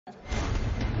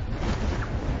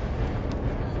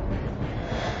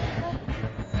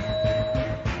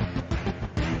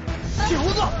猴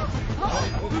子！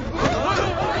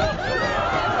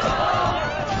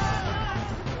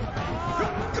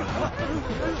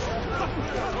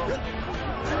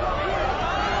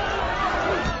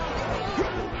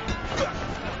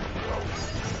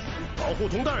保护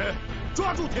佟大人，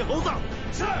抓住铁猴子！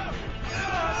是。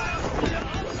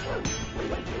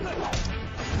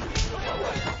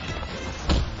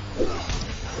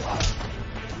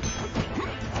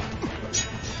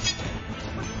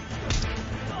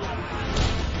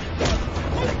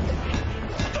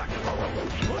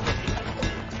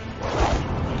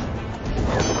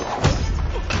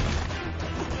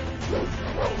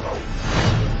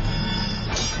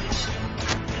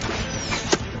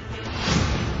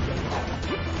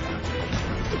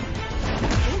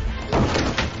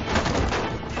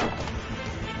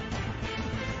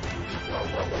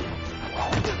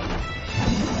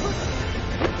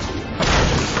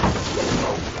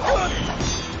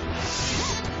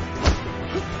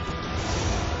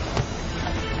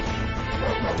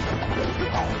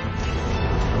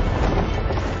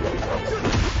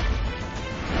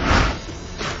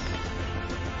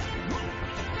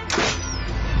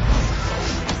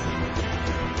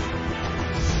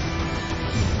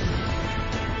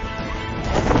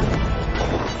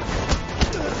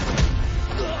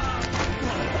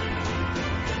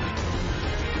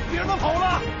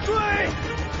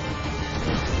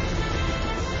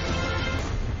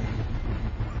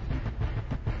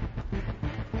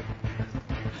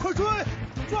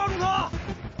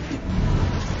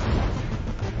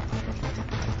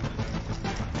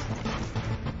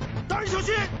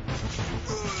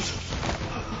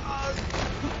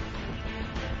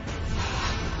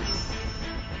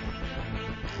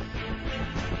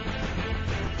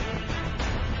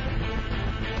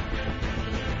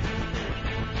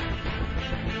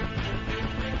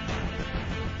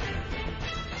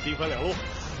兵分两路，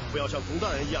不要像佟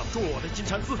大人一样中我的金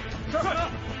蝉丝。是。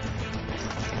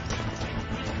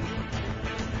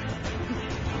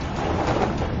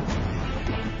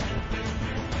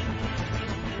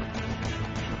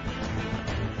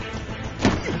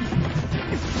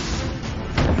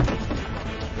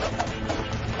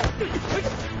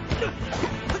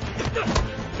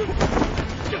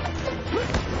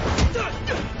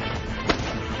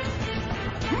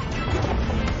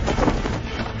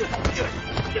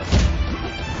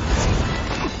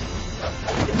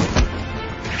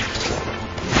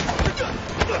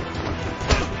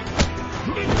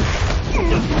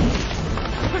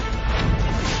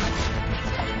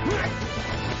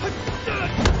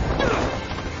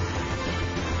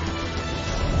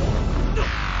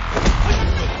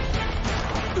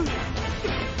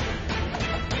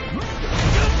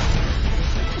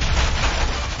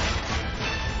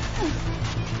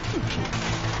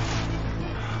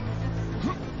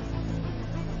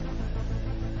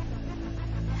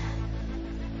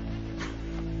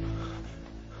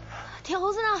铁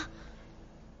猴子呢？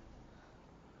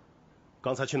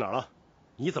刚才去哪儿了？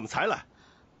你怎么才来？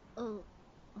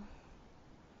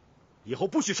以后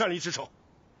不许擅离职守。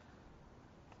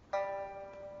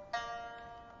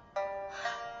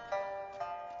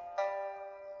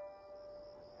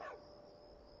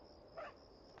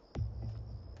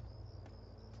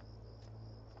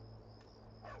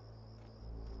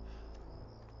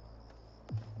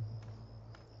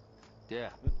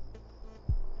爹，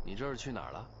你这是去哪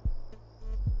儿了？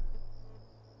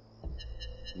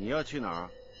你要去哪儿？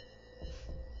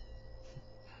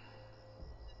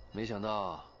没想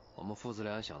到我们父子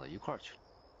俩想到一块儿去了。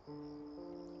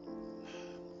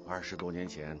20多年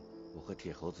前，我和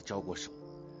铁猴子交过手。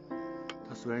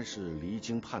他虽然是离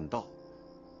经叛道，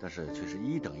但是却是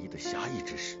1等1的侠义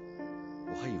之士。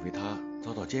我还以为他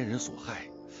遭到奸人所害，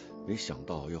没想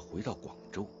到要回到广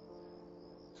州。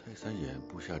蔡三眼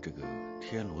布下这个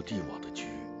天罗地网的局，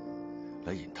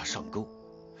来引他上钩。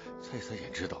蔡三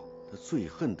眼知道他最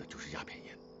恨的就是鸦片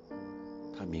烟，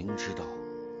他明知道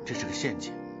这是个陷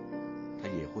阱，他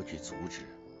也会去阻止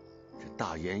这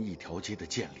大烟一条街的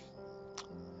建立。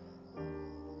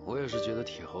我也是觉得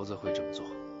铁猴子会这么做，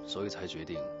所以才决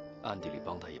定暗地里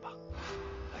帮他一把。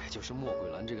哎，就是莫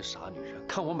桂兰这个傻女人，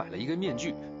看我买了一个面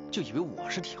具，就以为我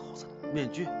是铁猴子呢。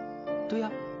面具？对呀，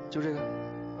就这个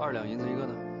，2两银子一个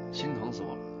呢，心疼死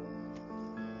我了。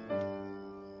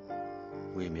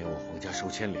为免我皇家受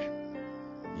牵连，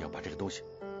你要把这个东西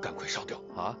赶快烧掉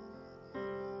啊！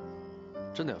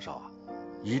真的要烧啊？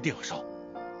一定要烧。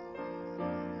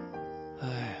哎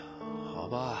呀，好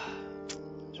吧，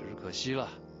只是可惜了，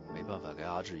没办法给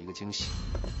阿志一个惊喜。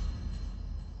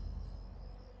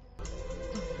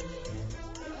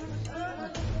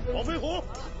黄飞虎，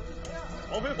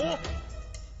黄飞虎，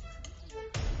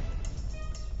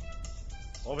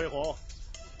王飞鸿，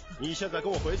你现在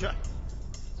跟我回去。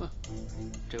哼，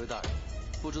这位大人，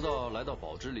不知道来到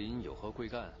宝芝林有何贵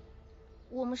干？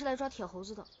我们是来抓铁猴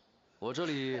子的。我这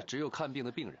里只有看病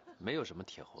的病人，没有什么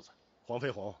铁猴子。黄飞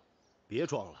鸿，别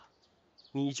装了，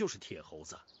你就是铁猴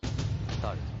子。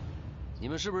大人，你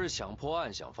们是不是想破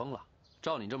案想疯了？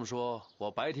照你这么说，我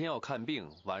白天要看病，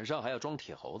晚上还要装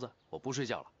铁猴子，我不睡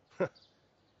觉了。哼，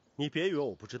你别以为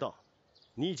我不知道，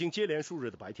你已经接连数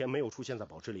日的白天没有出现在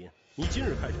宝芝林，你今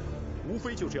日开始，无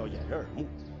非就是要掩人耳目。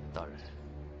大人，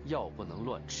药不能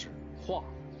乱吃，话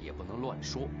也不能乱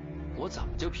说，我怎么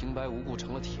就平白无故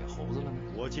成了铁猴子了呢？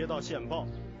我接到线报，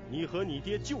你和你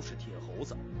爹就是铁猴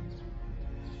子。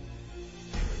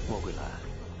莫桂兰，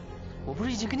我不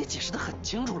是已经跟你解释得很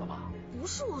清楚了吗？不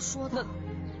是我说的。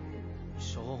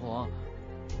小黄黄，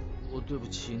我对不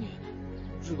起你，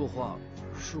这个话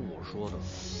是我说的。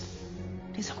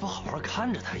你怎么不好好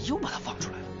看着他，又把他放出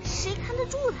来了？谁看得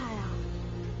住他呀？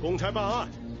公差办案，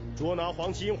捉拿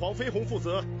黄麒英、黄飞鸿父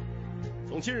子。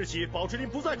从今日起，宝芝林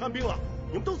不再看病了，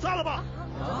你们都散了吧。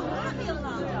看病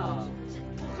了？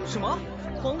什么？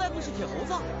黄大夫是铁猴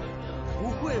子？不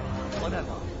会吧，黄大夫，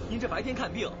您这白天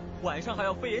看病，晚上还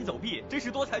要飞檐走壁，真是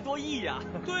多才多艺呀！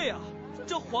对呀，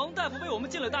这黄大夫为我们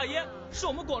进了大烟，是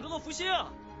我们广州的福星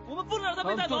啊！我们不能让他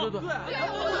被带走。对。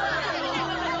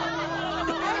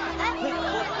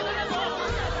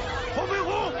黄飞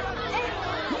鸿，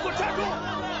你给我站住！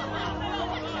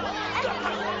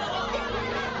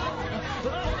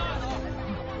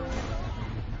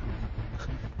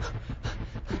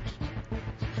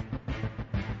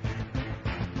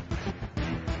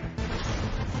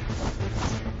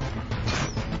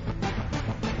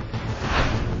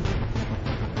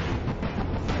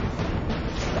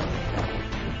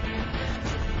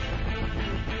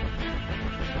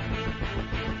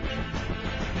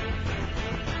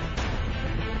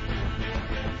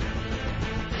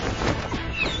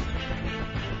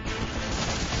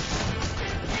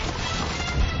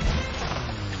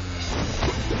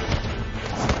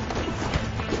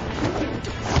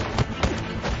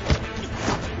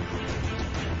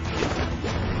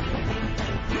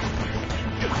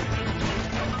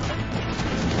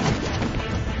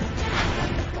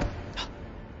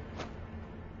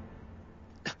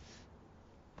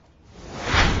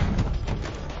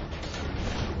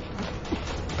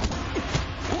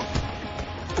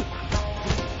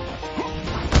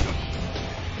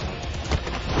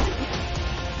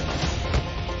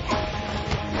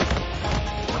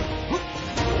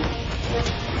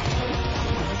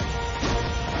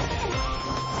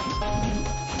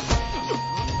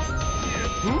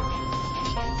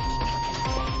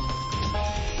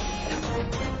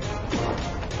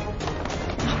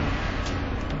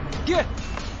爹，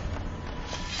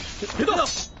别动！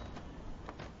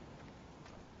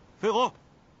飞鸿，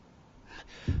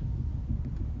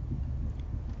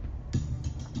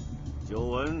久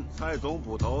闻蔡总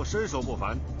捕头身手不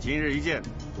凡，今日一见，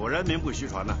果然名不虚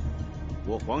传呐。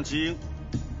我黄麒英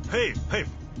佩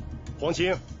服。黄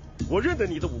麒英，我认得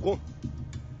你的武功，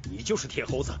你就是铁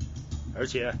猴子，而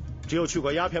且只有去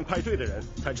过鸦片派对的人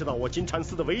才知道我金蝉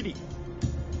丝的威力。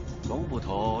龙捕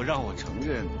头让我承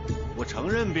认，我承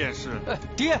认便是。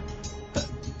爹，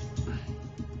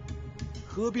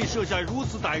何必设下如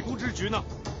此歹毒之局呢？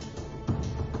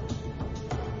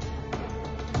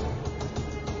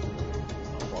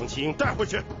把黄麒英带回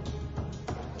去。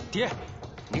爹，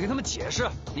你跟他们解释，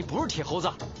你不是铁猴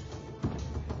子。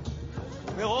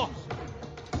飞鸿，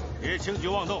别轻举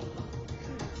妄动，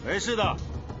没事的。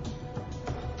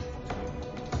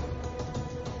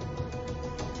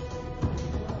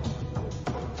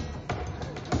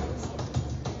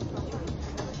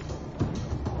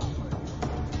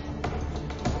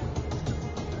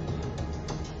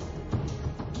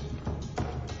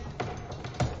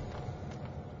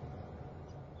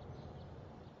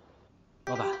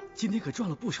老板，今天可赚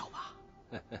了不少吧？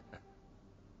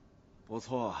不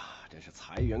错，真是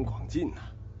财源广进呐！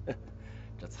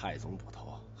这蔡总捕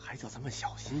头还叫咱们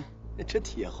小心，这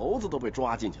铁猴子都被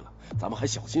抓进去了，咱们还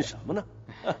小心什么呢？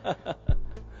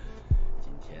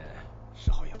今天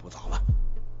时候也不早了，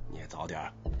你也早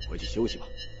点回去休息吧，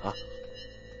啊！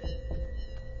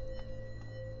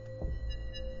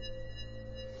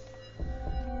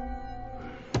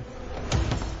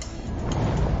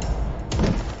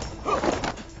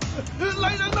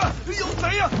来人呐！有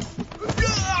贼呀！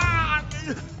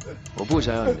我不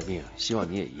想要你的命，希望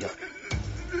你也一样。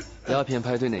鸦片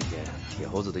派对那天，铁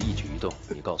猴子的一举一动，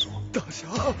你告诉我。大侠，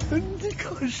你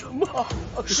干什么？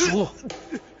说。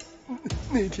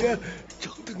那天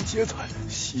张灯结彩，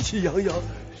喜气洋洋，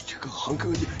这各行各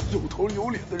业有头有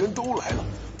脸的人都来了，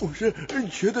我是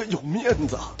觉得有面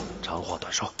子。长话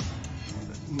短说。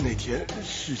那天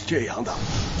是这样的，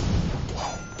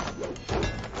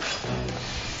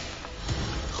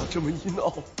他这么一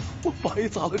闹，我白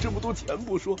砸了这么多钱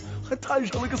不说，还摊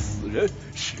上了个死人，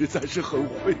实在是很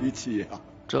晦气啊。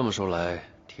这么说来，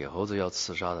铁猴子要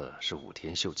刺杀的是武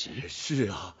田秀吉。是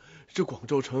啊，这广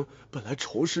州城本来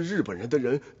仇视日本人的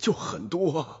人就很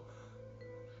多啊。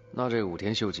那这个武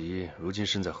田秀吉如今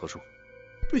身在何处？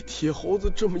被铁猴子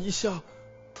这么一下，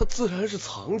他自然是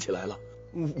藏起来了。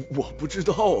我不知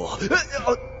道啊。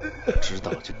知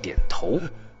道就点头。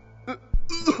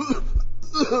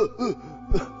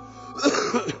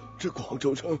这广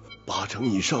州城80%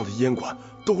以上的烟馆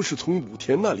都是从武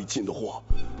田那里进的货，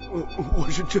我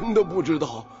是真的不知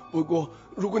道。不过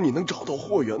如果你能找到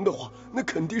货源的话，那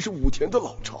肯定是武田的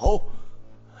老巢。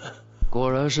果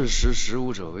然是识时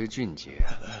务者为俊杰，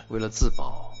为了自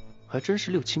保，还真是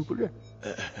六亲不认。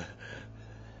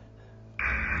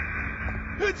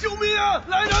救命啊！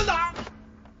来人呐！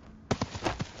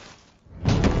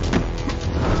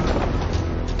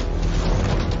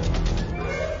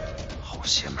好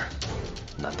邪门，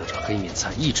难得这黑面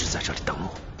菜一直在这里等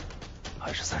我，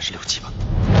还是36期吧。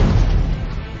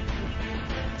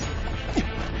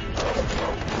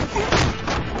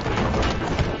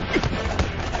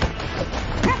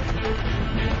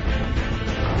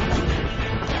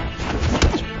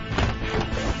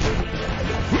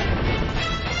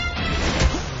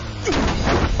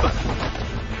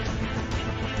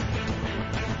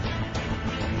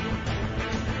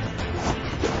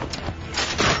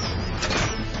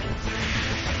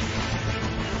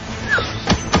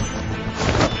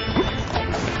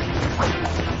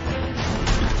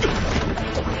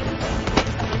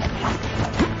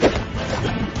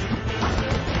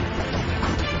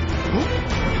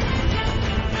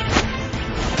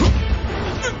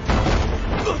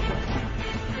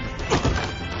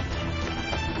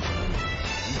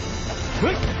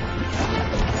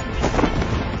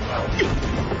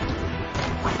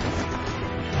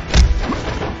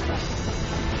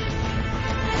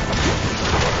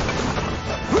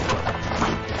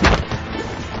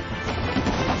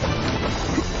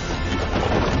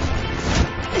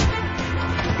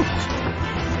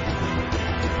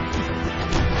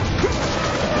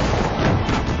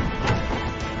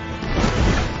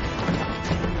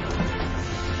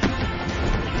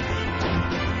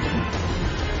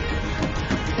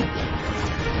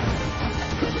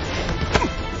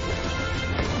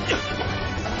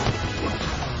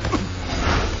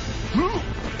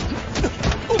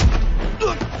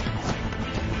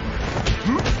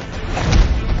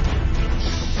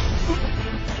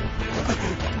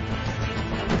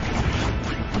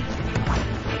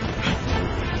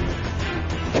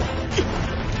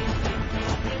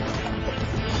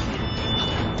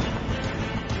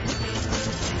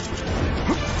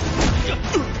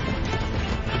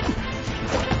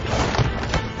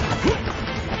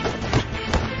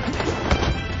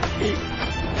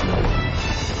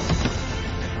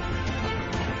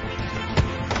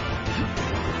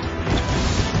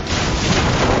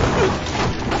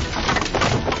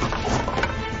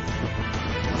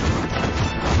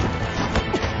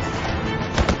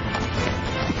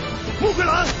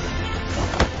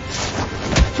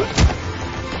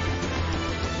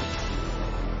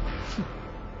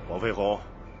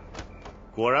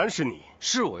果然是你，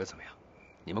是我又怎么样？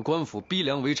你们官府逼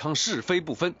良为娼，是非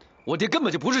不分，我爹根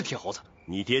本就不是铁猴子。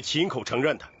你爹亲口承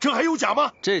认的，这还有假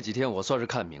吗？这几天我算是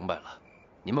看明白了，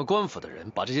你们官府的人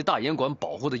把这些大烟馆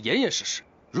保护得严严实实。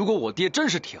如果我爹真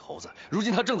是铁猴子，如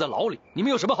今他正在牢里，你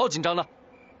们有什么好紧张的？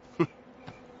哼！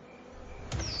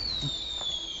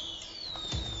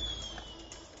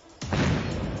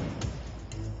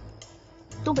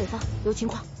东北方有情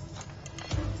况。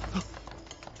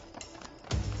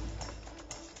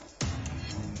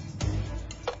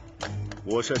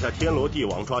我设下天罗地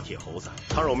网抓铁猴子，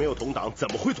他若没有同党，怎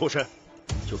么会脱身？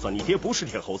就算你爹不是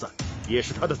铁猴子，也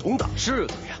是他的同党。是又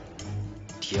怎么样？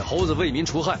铁猴子为民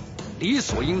除害，理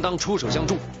所应当出手相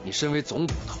助。你身为总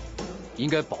捕头，应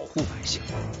该保护百姓，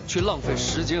却浪费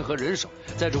时间和人手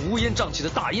在这乌烟瘴气的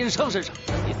大烟商身上，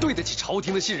你对得起朝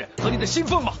廷的信任和你的薪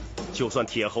俸吗？就算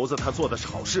铁猴子他做的是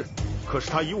好事，可是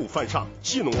他以武犯上，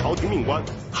戏弄朝廷命官，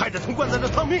害得藤官在这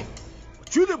丧命，我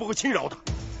绝对不会轻饶他。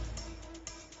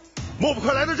莫不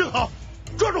快来的正好，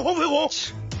抓住黄飞鸿！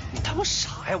你他妈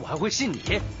傻呀，我还会信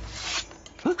你？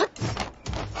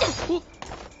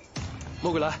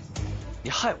莫桂兰，你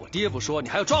害我爹不说，你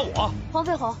还要抓我？黄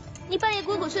飞鸿，你半夜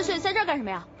鬼鬼祟祟在这儿干什么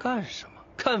呀？干什么？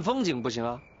看风景不行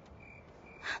啊？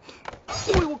哎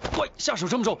呦，喂，下手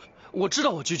这么重！我知道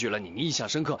我拒绝了你，你印象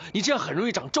深刻，你这样很容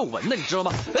易长皱纹的，你知道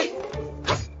吗？哎，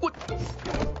我，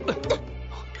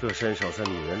这身手在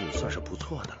女人里算是不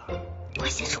错的了。快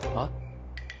先手啊！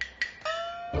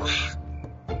快！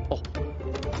哦，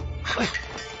哎，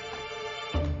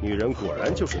女人果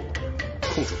然就是女人，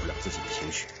控制不了自己的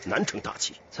情绪，难成大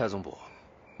器。蔡总捕，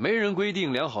没人规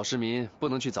定良好市民不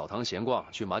能去澡堂闲逛，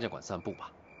去麻将馆散步吧？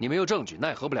你没有证据，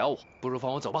奈何不了我，不如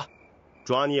放我走吧。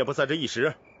抓你也不在这一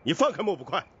时，你放开莫不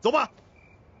快，走吧。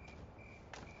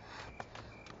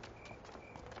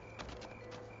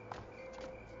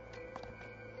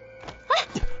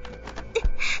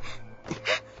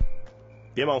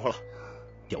别忙活了，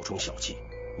雕虫小技，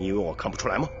你以为我看不出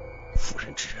来吗？妇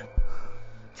人之仁。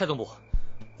蔡总捕，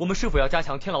我们是否要加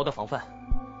强天牢的防范？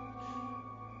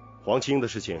黄清的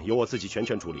事情由我自己全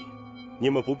权处理，你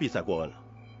们不必再过问了。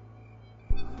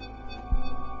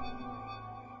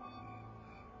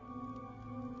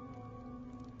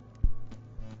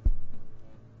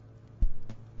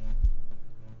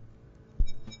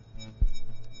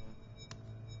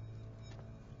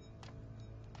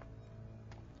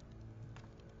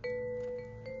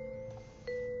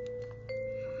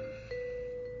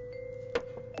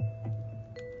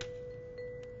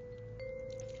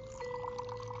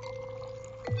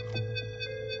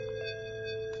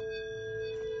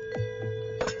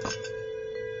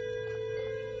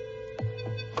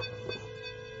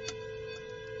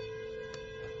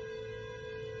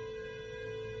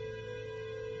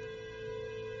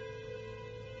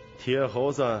铁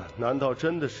猴子难道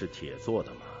真的是铁做的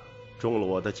吗？中了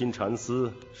我的金蚕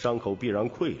丝，伤口必然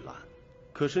溃烂，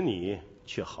可是你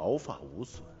却毫发无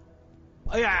损。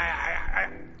哎呀哎呀哎呀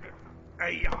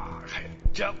哎呀，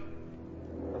这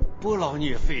不劳你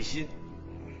也费心。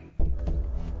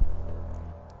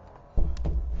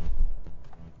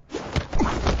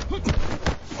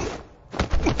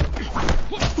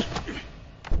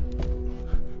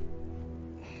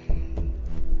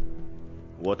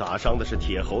我打伤的是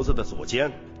铁猴子的左肩，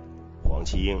黄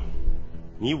麒英，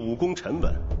你武功沉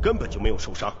稳，根本就没有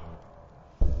受伤。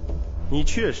你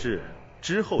却是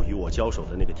之后与我交手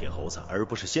的那个铁猴子，而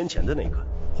不是先前的那个。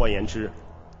换言之，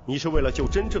你是为了救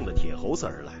真正的铁猴子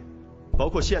而来，包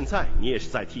括现在你也是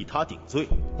在替他顶罪。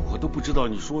我都不知道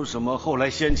你说什么后来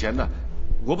先前的，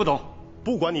我不懂。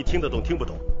不管你听得懂听不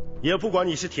懂，也不管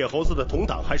你是铁猴子的同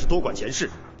党还是多管闲事，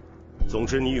总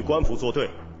之你与官府作对，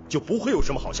就不会有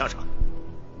什么好下场。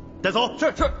带走。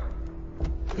是。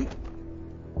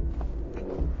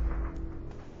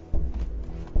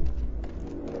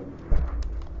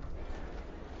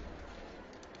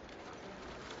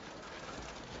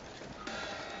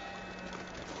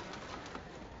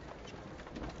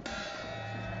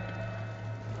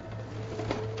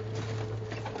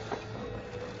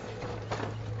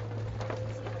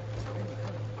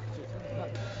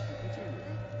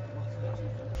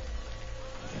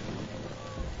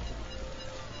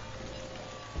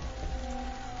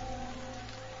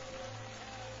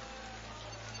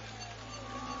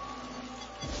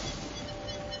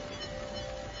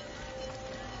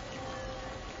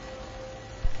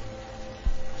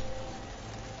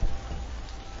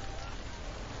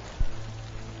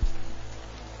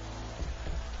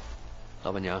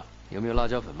老板娘，有没有辣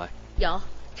椒粉卖？有，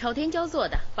朝天椒做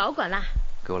的，保管辣。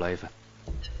给我来一份。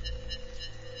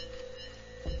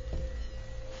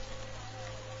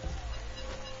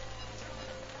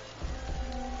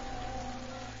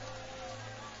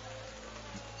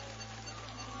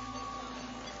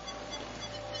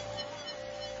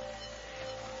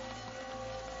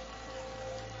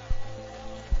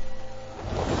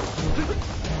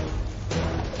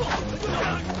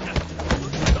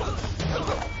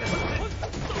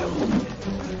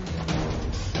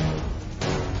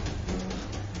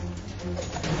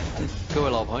各位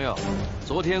老朋友，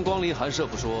昨天光临寒舍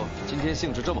不说，今天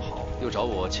兴致这么好，又找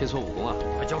我切磋武功啊？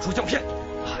快交出胶片！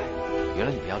嗨，原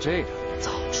来你们要这个，早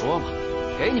说嘛，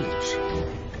给你们就是。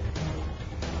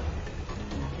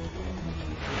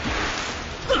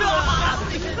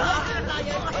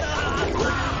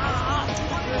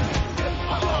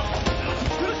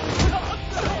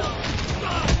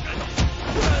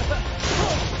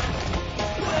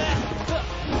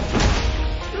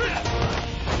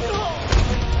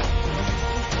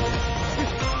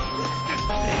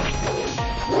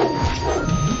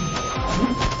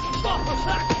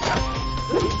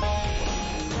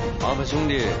麻烦兄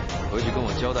弟回去跟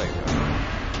我交代一下。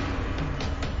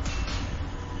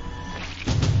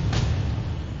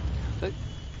哎，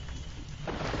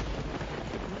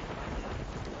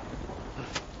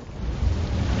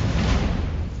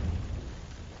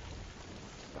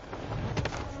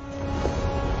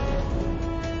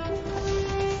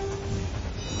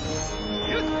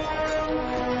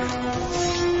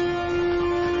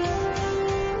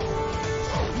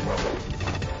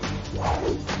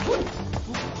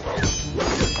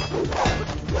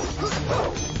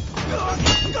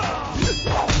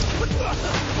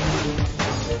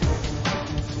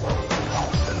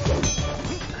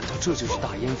这就是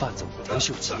大烟贩子武田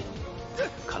秀吉。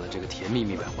看来这个甜蜜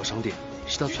蜜百货商店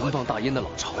是他存放大烟的老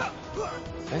巢。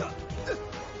哎，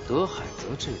德海泽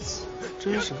这次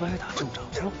真是歪打正着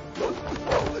了。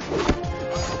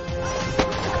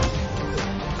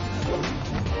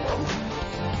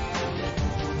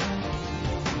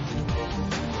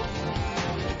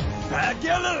打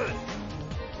掉了，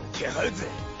铁猴子，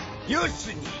又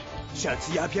是你！上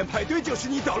次鸦片派对就是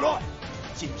你捣乱，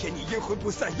今天你阴魂不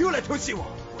散又来偷袭我，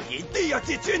我一定要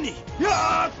解决你！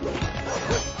呀！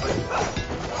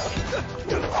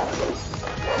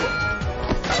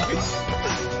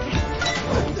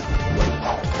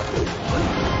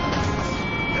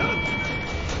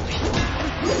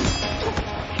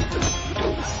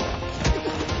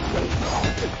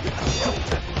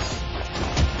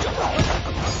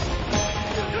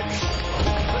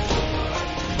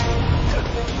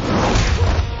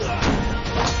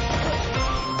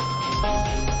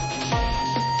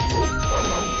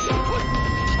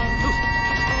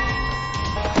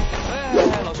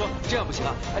这样不行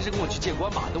啊，还是跟我去见官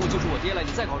吧。等我救出我爹来，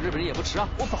你再搞日本人也不迟啊！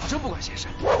我保证不管闲事。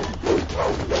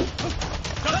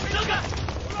让他别让开！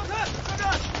让开！让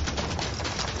开！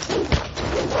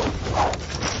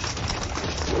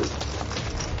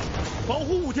保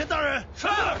护武田大人。是。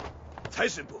财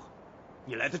神部，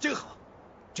你来的正好，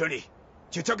这里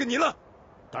就交给你了。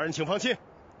大人请放心，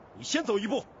你先走一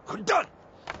步。混蛋！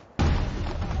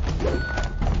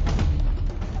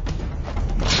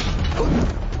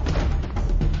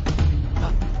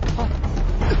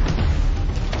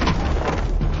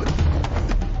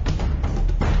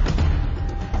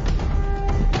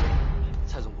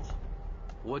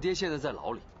我爹现在在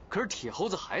牢里，可是铁猴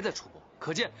子还在出没，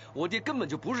可见我爹根本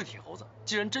就不是铁猴子。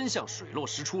既然真相水落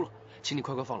石出了，请你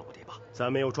快快放了我爹吧。在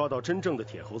没有抓到真正的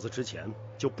铁猴子之前，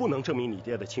就不能证明你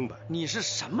爹的清白。你是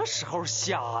什么时候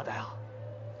瞎的呀？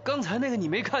刚才那个你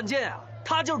没看见啊？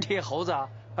他就是铁猴子啊，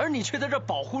而你却在这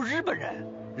保护日本人。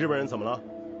日本人怎么了？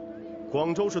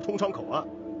广州是通商口岸，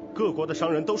各国的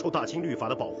商人都受大清律法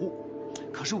的保护。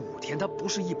可是武田他不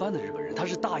是一般的日本人，他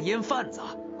是大烟贩子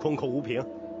啊！空口无凭。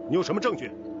你有什么证据？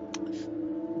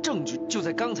证据就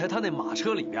在刚才他那马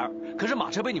车里边，可是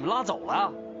马车被你们拉走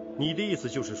了。你的意思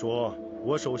就是说，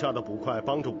我手下的捕快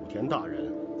帮着武田大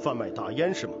人贩卖大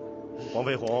烟是吗？黄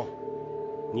飞鸿，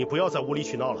你不要再无理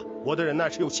取闹了，我的忍耐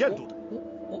是有限度的。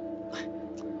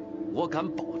我敢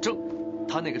保证，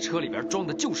他那个车里边装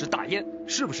的就是大烟。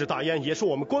是不是大烟也是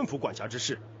我们官府管辖之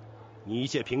事，你一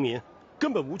介平民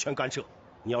根本无权干涉。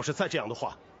你要是再这样的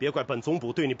话，别怪本总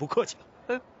捕对你不客气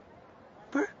了。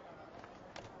不是，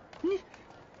你，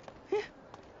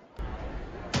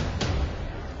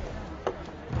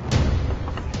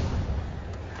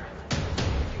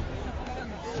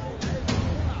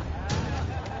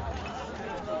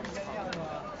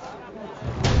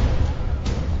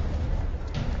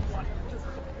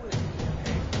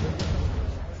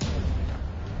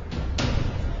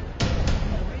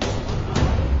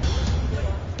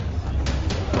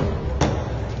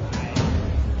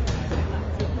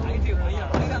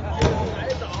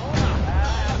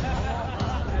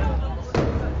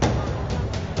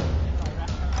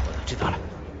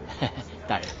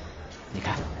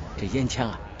烟枪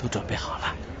啊，都准备好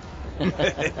了。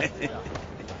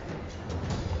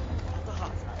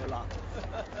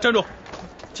站住！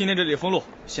今天这里封路，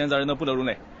闲杂人等不得入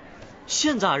内。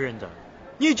闲杂人等，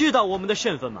你知道我们的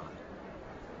身份吗？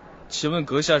请问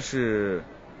阁下是？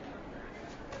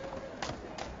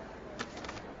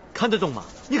看得懂吗？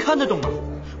你看得懂吗？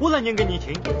我来念给你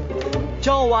听。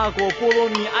爪哇国波罗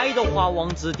蜜爱德华王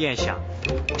子殿下，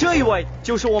这一位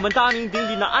就是我们大名鼎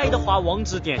鼎的爱德华王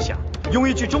子殿下。用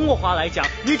一句中国话来讲，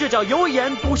你这叫有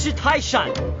眼不识泰山。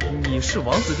你是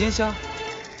王子殿下？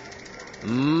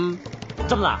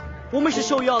怎么啦？我们是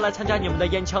受邀来参加你们的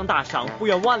烟枪大赏，不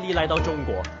远万里来到中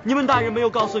国。你们大人没有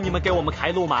告诉你们给我们开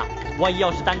路吗？万一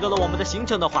要是耽搁了我们的行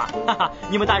程的话，哈哈，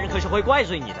你们大人可是会怪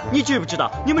罪你的。你知不知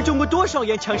道你们中国多少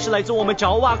烟枪是来自我们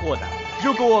爪哇国的？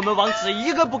如果我们王子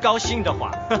一个不高兴的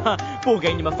话，哈哈，不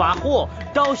给你们发货，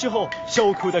到时候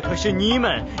受苦的可是你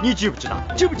们。你知不知道？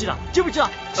知不知道？知不知道？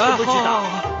知不知道？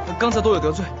刚才多有得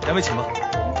罪，两位请吧。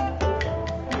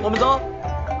我们走。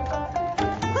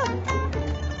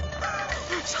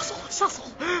吓死我了，吓死我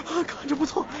了！看着不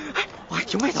错，哎，我还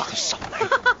挺味道。少来。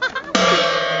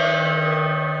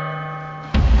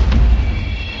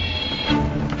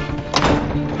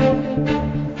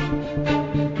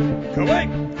各位，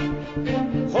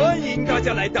欢迎大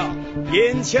家来到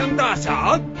烟枪大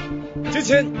赏。之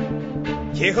前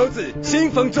铁猴子兴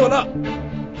风作浪，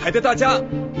害得大家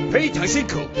非常辛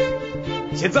苦。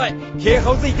现在铁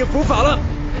猴子已经伏法了，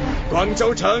广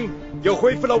州城又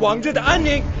恢复了往日的安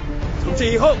宁。从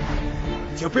今以后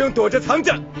就不用躲着藏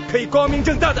着，可以光明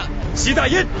正大的吸大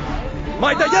烟、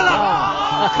买大烟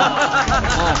了。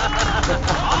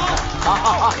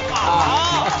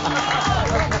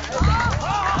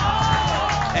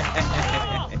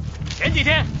前几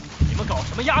天你们搞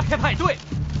什么鸦片派对，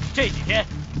这几天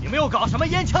你们又搞什么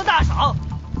烟枪大赏，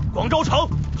广州城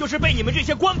就是被你们这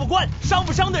些官不官、商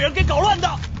不商的人给搞乱的。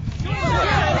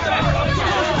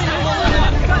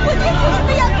我爹就是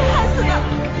被鸦片害死的，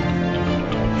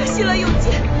他吸了又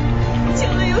戒，戒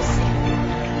了又吸，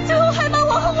最后还把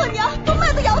我和我娘都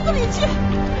卖到窑子里去。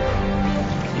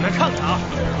你们看看啊，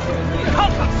看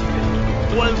看，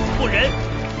官府不仁，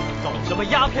搞什么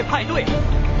鸦片派对、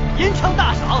烟枪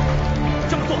大赏，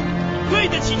这么做对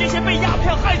得起这些被鸦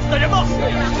片害死的人吗？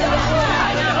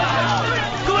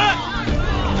各位，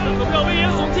这可不要危言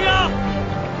耸听啊！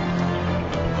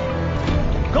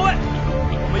各位，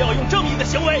我们要用正义的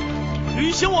行为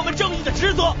履行我们正义的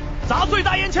职责，砸碎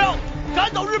大烟枪，赶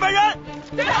走日本人！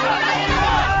砸碎大烟枪，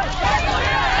赶走日本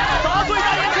人！砸碎大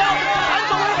烟枪，赶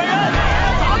走日本人！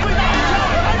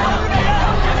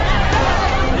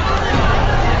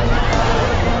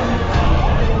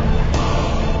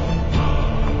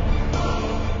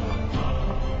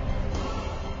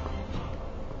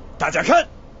大家看，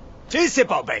这些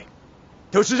宝贝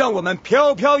都是让我们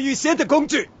飘飘欲仙的工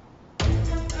具。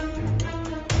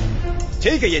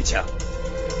这个烟枪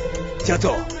叫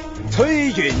做翠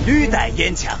云绿带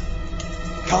烟枪，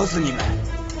告诉你们，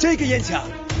这个烟枪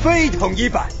非同一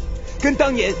般，跟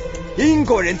当年英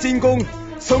国人进贡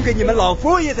送给你们老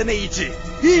佛爷的那一支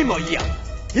一模一样，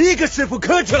一个师傅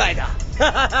刻出来的。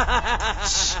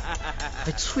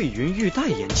还翠云玉带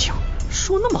烟枪，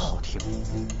说那么好听，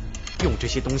用这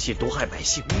些东西毒害百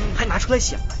姓，还拿出来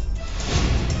显摆。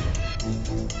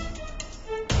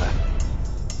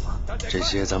这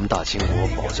些咱们大清国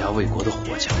保家卫国的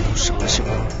火枪都什么效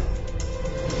果？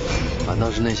反倒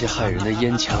是那些害人的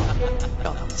烟枪，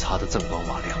让他们擦得锃光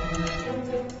瓦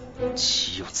亮，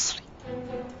岂有此理！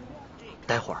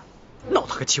待会儿闹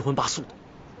他个七荤八素的。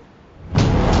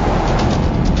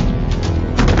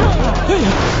哎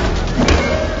呀！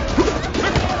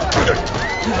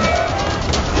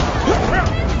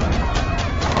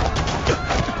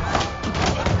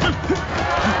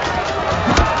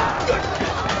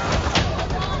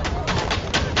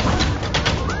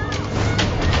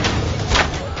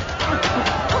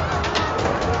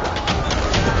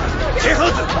铁盒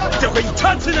子这回一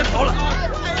插翅难逃了。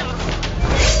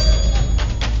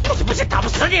不行，打不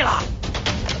死你了！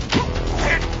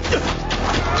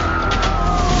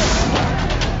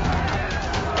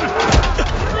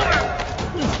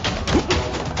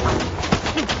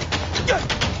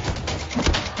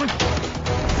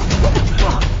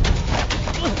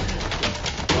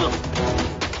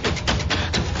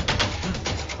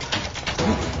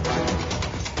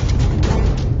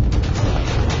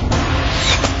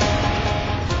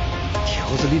铁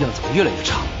猴子力量怎么越来越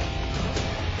差？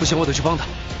不行，我得去帮他。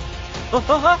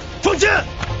放箭！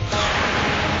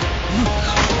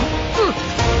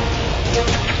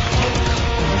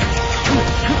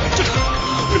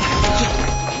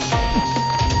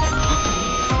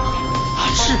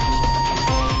是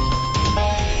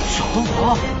小光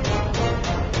头。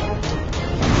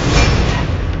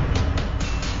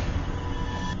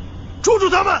捉住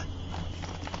他们！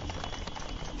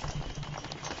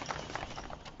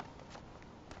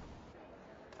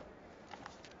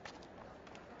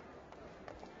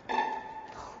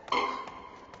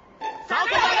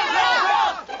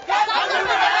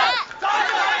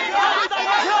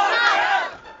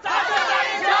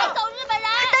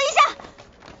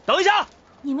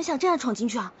你们想这样闯进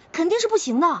去啊，肯定是不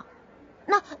行的。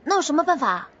那有什么办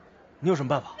法？你有什么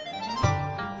办法？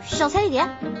少猜一点。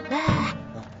来，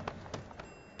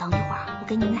等一会儿我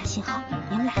给你们俩信号，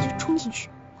你们俩就冲进去。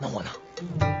那我呢？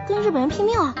跟日本人拼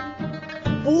命啊！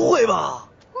不会吧？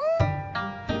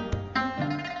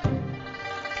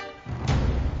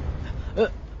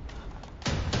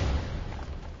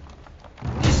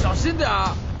你小心点儿，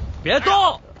别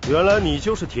动！原来你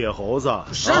就是铁猴子。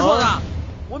谁说的？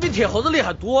我比铁猴子厉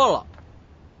害多了。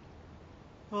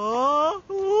Oh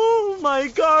my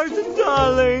God,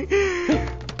 darling!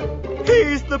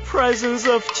 He's the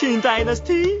presence of Qin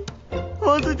Dynasty.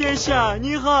 王子殿下，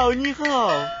你好，你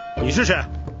好。你是谁？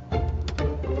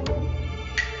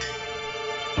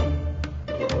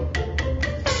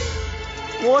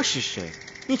我是谁？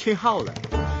你听好了，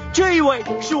这一位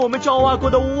是我们爪哇国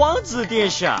的王子殿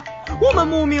下。我们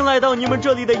慕名来到你们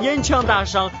这里的烟枪大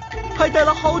赏，还带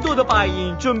了好多的白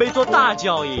银，准备做大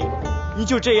交易。你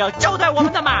就这样招待我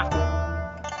们的吗？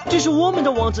这是我们的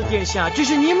王子殿下，这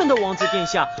是你们的王子殿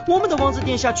下。我们的王子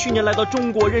殿下去年来到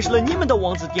中国，认识了你们的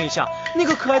王子殿下。那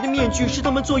个可爱的面具是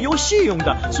他们做游戏用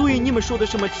的，所以你们说的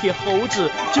什么铁猴子，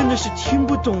真的是听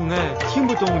不懂哎，听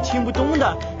不懂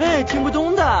的，哎，听不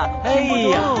懂的。哎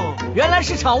呀，原来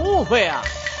是场误会啊！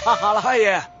好了，太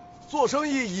爷，做生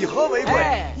意以和为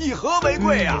贵，以和为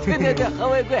贵啊！对，和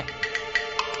为贵。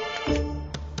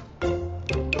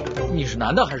你是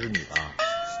男的还是女的？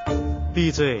闭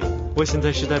嘴！我现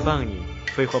在是在帮你，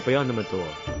废话不要那么多。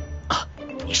哦，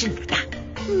你是女的。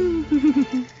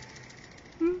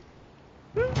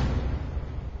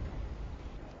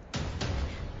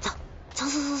走。走出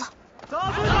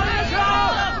大烟枪！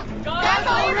赶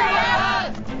走日本人！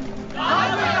赶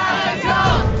走大烟枪！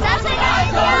赶走日本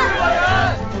人！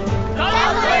赶走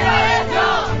日本人！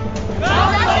赶走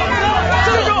日本人！站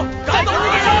住！赶走日本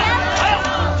人！来呀，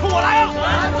冲我来呀！赶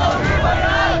走日本人！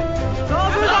赶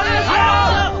走大烟枪！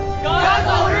赶走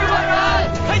日本人！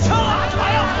开枪啊！来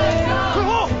呀！退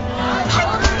后！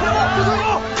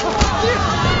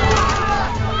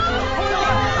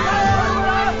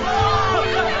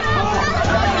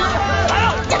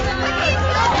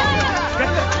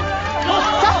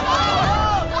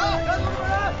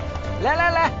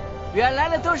来，远来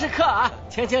的都是客啊，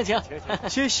请。谢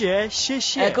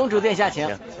谢。公主殿下请。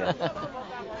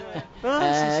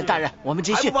大人，我们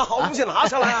继续。还不把好东西拿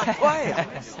下来啊！快呀！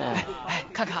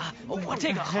看看啊，我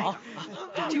这个好，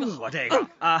我这个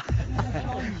啊。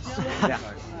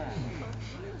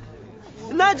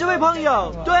那这位朋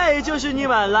友，对，就是你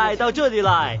们来到这里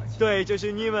来，对，就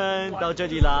是你们到这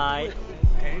里来。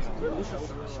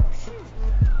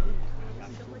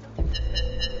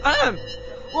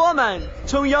我们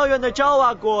从遥远的爪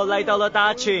哇国来到了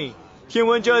大秦，听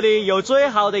闻这里有最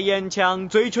好的烟枪，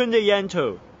最纯的烟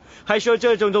土，还说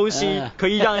这种东西可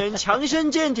以让人强身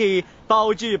健体，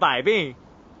包治百病。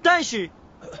但是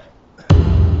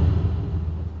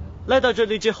来到这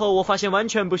里之后，我发现完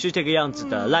全不是这个样子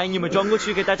的。来，你们转过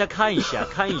去给大家看一下，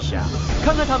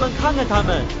看看他们。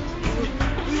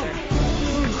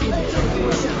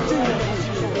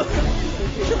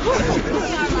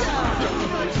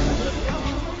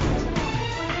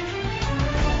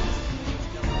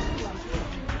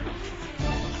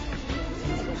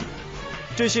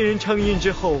这些人成瘾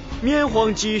之后，面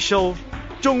黄肌瘦，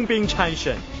重病缠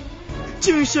身，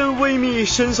精神萎靡，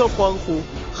神色恍惚，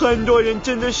很多人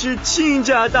真的是倾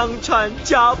家荡产，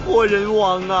家破人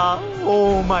亡啊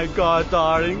 ！Oh my God,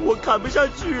 darling， 我看不下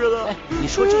去了。你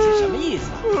说这是什么意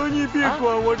思？你别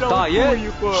管我，让我大爷过一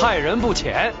会儿。害人不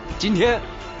浅，今天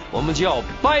我们就要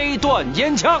掰断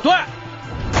烟枪。对。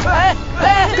这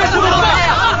不能干呀！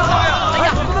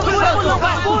不能，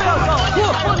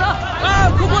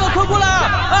快过来！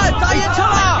打烟枪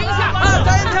了！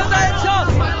打烟枪！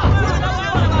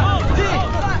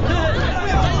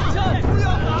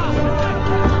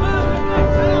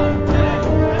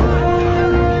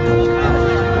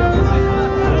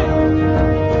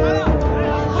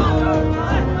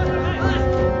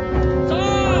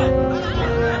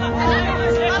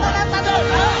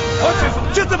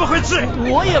这怎么回事？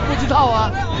我也不知道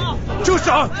啊。住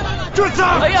手！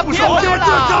哎呀，别跑了！住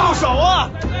手啊！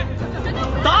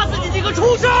打死你这个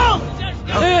畜生！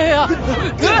哎呀！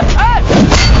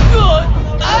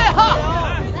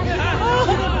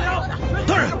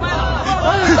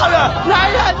大人！来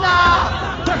人呐！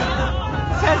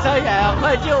蔡三爷啊，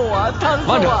快救我，疼死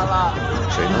我了！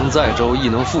水能载舟，亦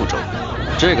能覆舟，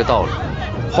这个道理，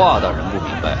华大人不明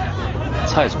白，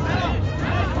蔡总裁，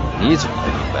你总该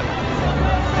明白吧？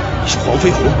你是黄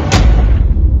飞鸿。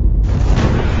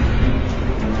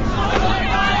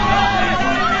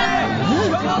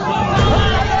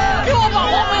给我把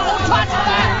黄飞鸿抓起来！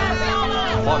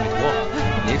华美国，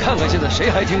你看看现在谁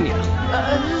还听你的？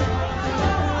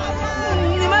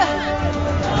你们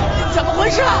怎么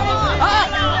回事啊？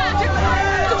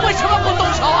这为什么不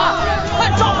动手啊？快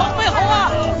抓黄飞鸿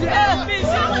啊！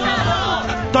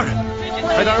大人，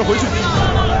派大人回去。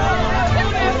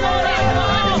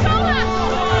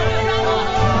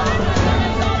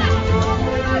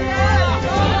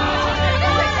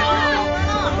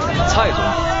蔡总，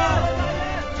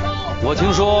我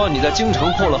听说你在京城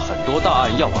破了很多大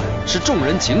案要案，是众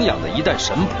人敬仰的一代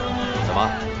神捕。怎么？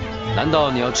难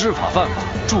道你要知法犯法，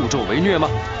助纣为虐吗？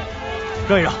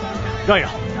让一让！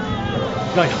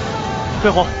飞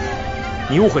鸿，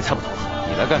你误会蔡捕头了。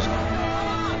你来干什么？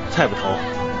蔡捕头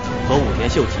和武田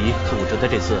秀吉组织的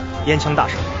这次烟枪大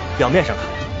赏，表面上看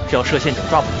是要设陷阱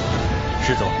抓捕你，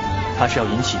实则他是要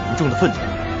引起民众的愤怒。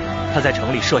他在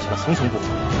城里设下了层层布防，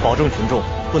保证群众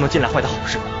不能进来坏的好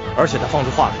事，而且他放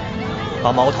出话来，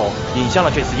把矛头引向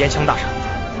了这次烟枪大赏。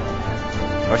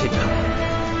而且你看，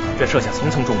这设下层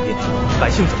层重兵，百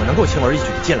姓怎么能够轻而易举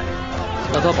地进来？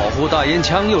那他保护大烟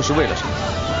枪又是为了什么？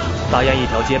大烟一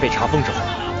条街被查封之后，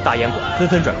大烟馆纷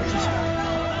纷转入地下，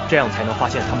这样才能发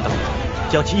现他们的老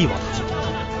大，将其一网打尽。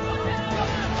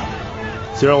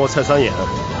虽然我蔡三眼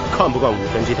看不惯武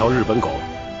田这条日本狗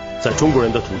在中国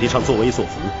人的土地上作威作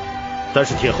福，但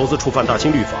是铁猴子触犯大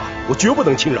清律法，我绝不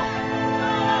能轻饶。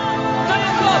大烟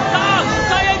枪，打！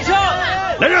大烟枪！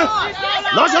来人，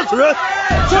拿下此人！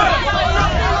是。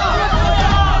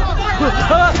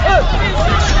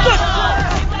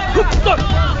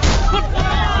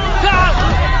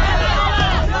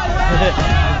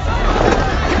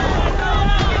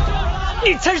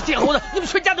你才是铁猴子，你们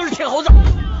全家都是铁猴子！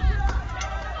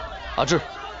阿志，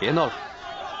别闹了。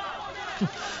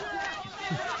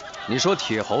你说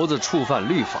铁猴子触犯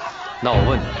律法，那我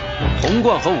问你，童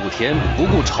贯和武田不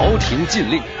顾朝廷禁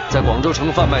令，在广州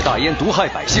城贩卖大烟，毒害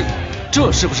百姓，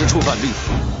这是不是触犯律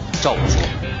法？照我说，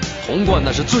童贯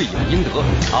那是罪有应得，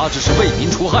阿志是为民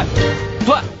除害。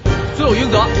对，罪有应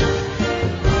得。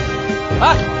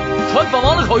哎，传本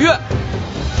王的口谕，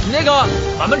你那个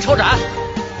满门抄斩。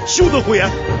休得胡言！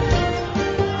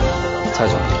蔡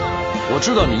总，我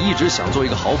知道你一直想做一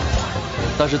个好捕快，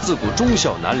但是自古忠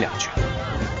孝难两全。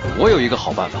我有一个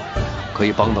好办法，可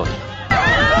以帮到你。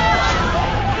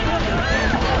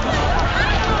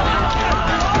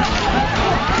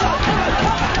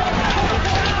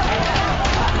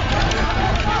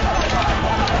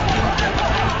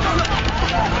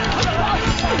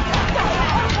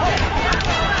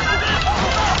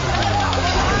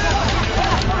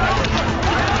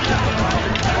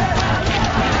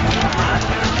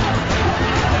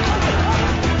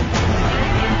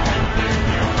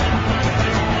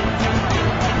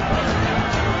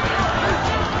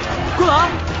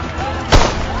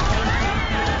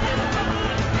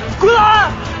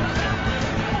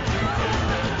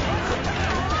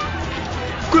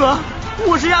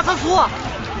我是亚瑟苏啊！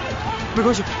没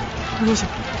关系，没关系，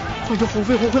反正黄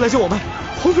飞鸿会来救我们，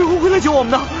黄飞鸿会来救我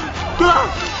们的。桂兰，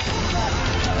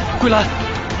桂兰，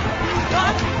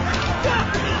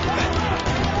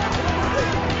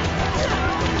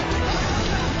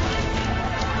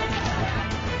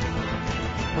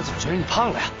我怎么觉得你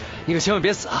胖了呀？你可千万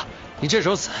别死啊！你这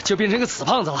手死就变成个死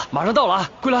胖子了。马上到了啊，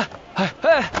桂兰！哎，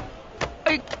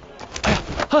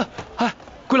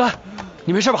桂兰，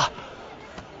你没事吧？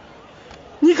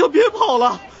你可别跑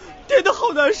了，跌得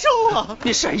好难受啊！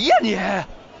你谁呀你？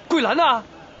桂兰呢？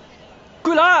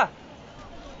桂兰，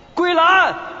桂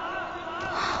兰！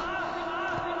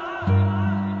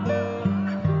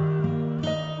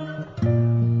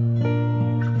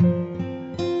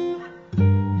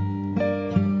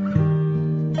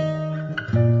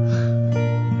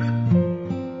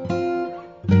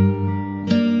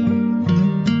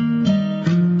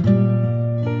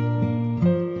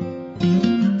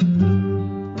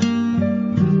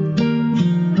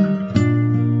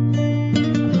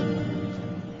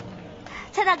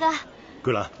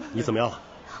桂兰，你怎么样了？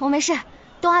我没事，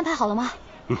都安排好了吗？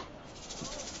嗯。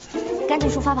赶紧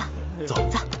出发吧。走。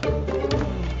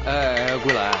哎，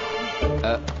桂兰，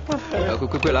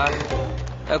桂兰，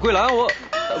桂兰，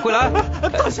桂兰，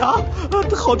大侠，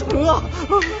好疼啊！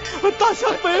大侠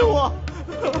背我。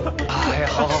哎，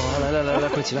好，来，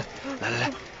快起来，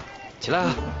来，起来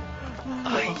啊！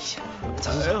哎呀，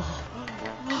走。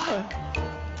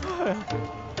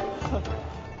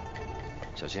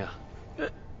小心啊！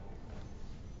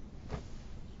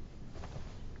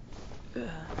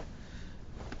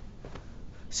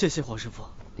谢谢黄师傅。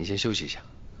你先休息一下。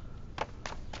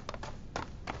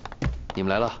你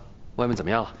们来了，外面怎么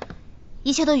样了？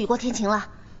一切都雨过天晴了。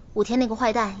武田那个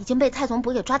坏蛋已经被蔡总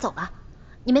捕给抓走了。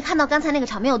你没看到刚才那个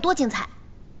场面有多精彩？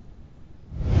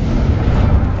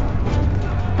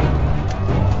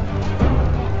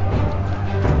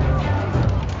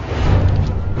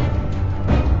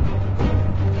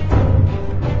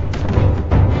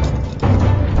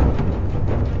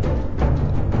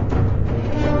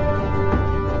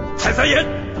蔡三爷，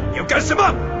你要干什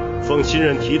么？奉新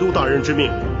任提督大人之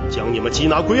命，将你们缉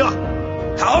拿归案。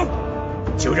好，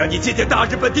就让你见见大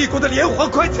日本帝国的连环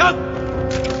快枪。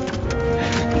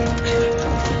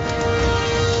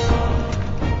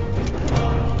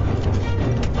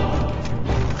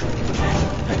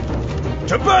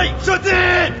准备射击！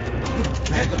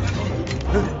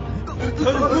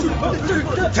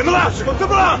怎么了？怎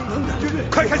么了？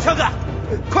快开枪啊！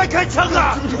快开枪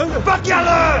啊！别干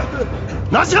了！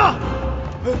拿下！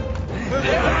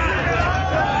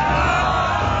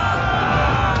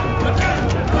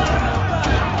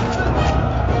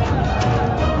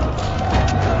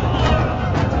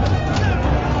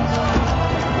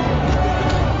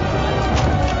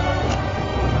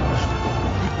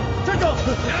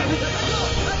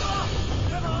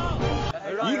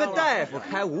大夫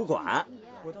开武馆，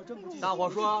大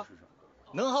伙说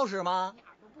能好使吗？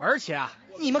而且啊，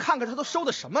你们看看他都收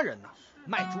的什么人呢？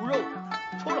卖猪肉的，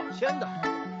抽老千的，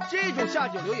这种下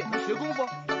九流也能学功夫，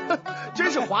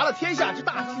真是滑了天下之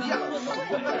大稽呀！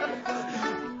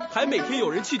还每天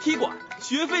有人去踢馆，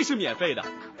学费是免费的，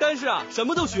但是啊，什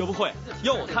么都学不会。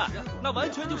要我看，那完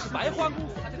全就是白花功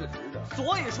夫。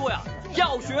所以说呀，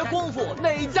要学功夫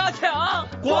哪家强？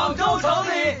广州城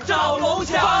里找龙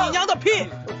强。放你娘的屁！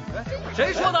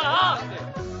谁说的啊？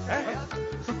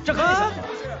这可别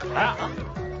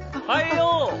哎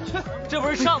呦，这不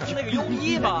是上次那个庸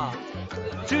医吗？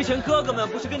之前哥哥们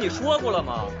不是跟你说过了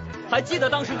吗？还记得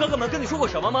当时哥哥们跟你说过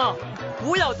什么吗？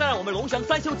不要再让我们龙翔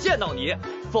三秀见到你，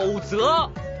否则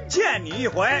见你一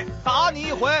回，打你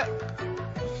一回。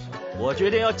我决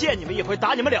定要见你们一回，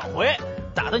打你们2回，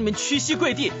打得你们屈膝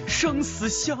跪地，生死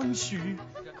相许。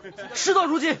事到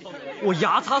如今，我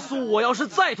牙擦苏，我要是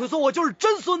再退缩，我就是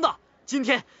真孙子。今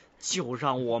天就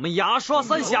让我们牙刷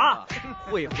三峡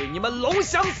会会你们龙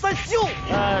翔三秀。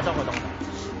等会儿，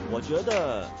我觉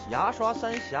得牙刷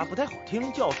三峡不太好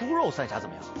听，叫猪肉三峡怎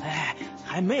么样？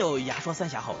还没有牙刷三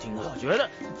峡好听呢。我觉得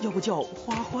要不叫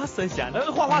花花三峡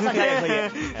呢？花花三峡也可以。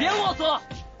别啰嗦，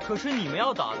可是你们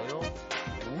要打的哟，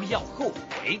不要后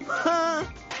悔。哼，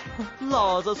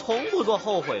老子从不做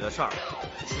后悔的事儿，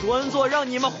专做让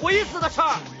你们悔死的事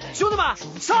儿。兄弟们，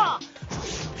上！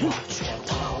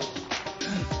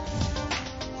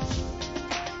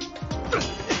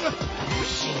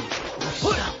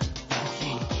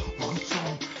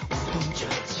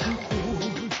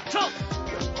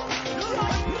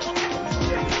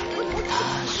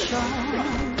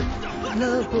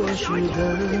了过去的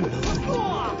路，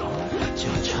就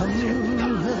成了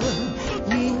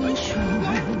英雄。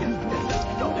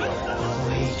畏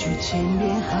惧千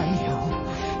年，还有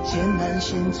艰难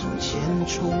险阻，千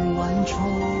重万重。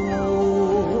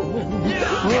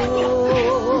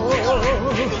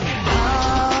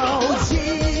好奇，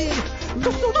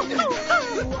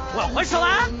我要还手来！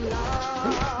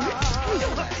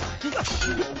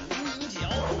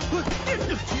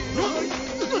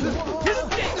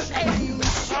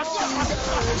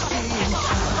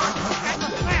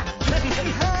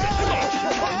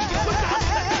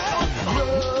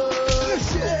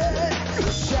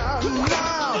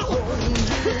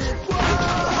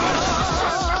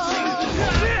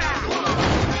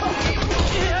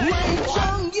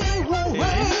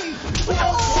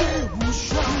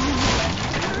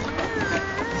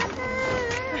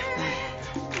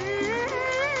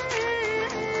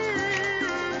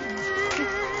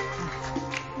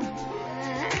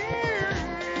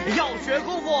要学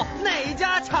功夫哪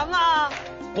家强啊？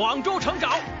广州城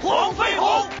长黄飞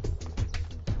鸿。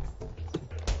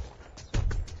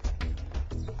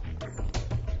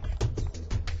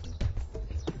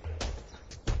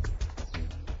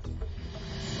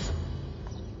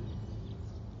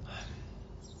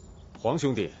黄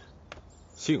兄弟，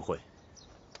幸会。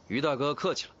于大哥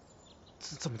客气了。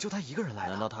怎么就他一个人来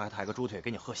了？难道他还抬个猪腿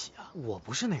给你贺喜啊？我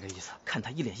不是那个意思，看他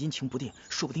一脸阴晴不定，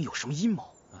说不定有什么阴谋。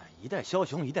一代枭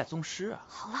雄，一代宗师啊！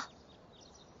好了，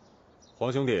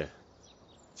黄兄弟，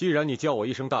既然你叫我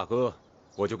一声大哥，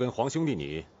我就跟黄兄弟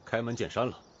你开门见山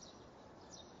了。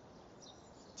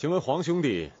请问黄兄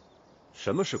弟，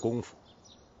什么是功夫？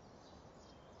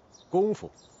功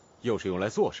夫又是用来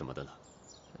做什么的呢？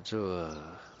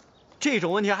这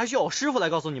种问题还需要我师傅来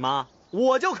告诉你吗？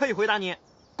我就可以回答你，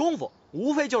功夫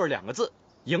无非就是2个字，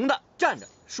赢的站着，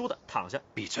输的躺下。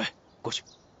闭嘴，过去。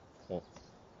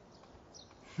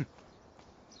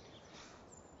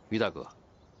于大哥，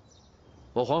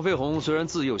我黄飞鸿虽然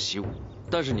自幼习武，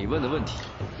但是你问的问题，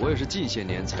我也是近些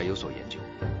年才有所研究。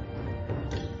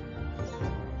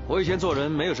我以前做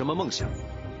人没有什么梦想，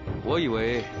我以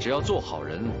为只要做好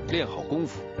人，练好功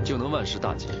夫，就能万事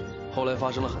大吉。后来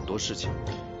发生了很多事情，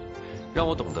让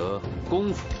我懂得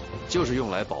功夫就是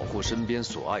用来保护身边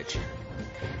所爱之人。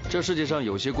这世界上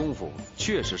有些功夫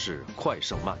确实是快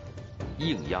胜慢，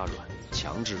硬压软，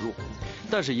强制弱，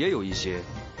但是也有一些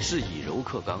是以柔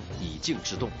克刚，以静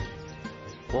制动。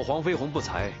我黄飞鸿不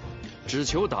才，只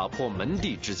求打破门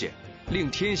第之见，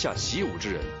令天下习武之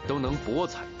人都能博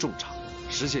采众长，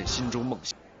实现心中梦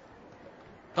想。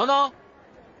等等，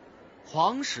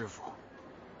黄师傅，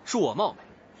恕我冒昧，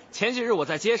前几日我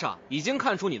在街上已经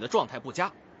看出你的状态不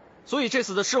佳，所以这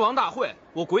次的狮王大会，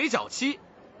我鬼脚七，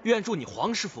愿助你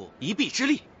黄师傅一臂之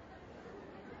力。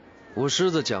我狮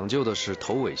子讲究的是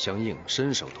头尾相应，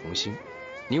身手同心。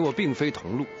你我并非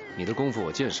同路，你的功夫我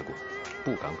见识过，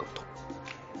不敢苟同。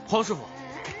黄师傅，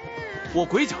我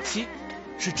鬼脚七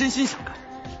是真心想干。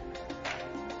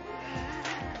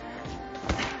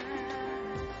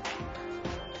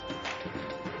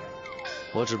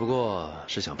我只不过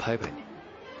是想拍拍你，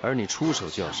而你出手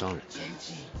就要伤人，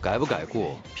改不改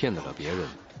过骗得了别人，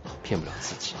骗不了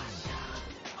自己。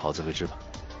好自为之吧。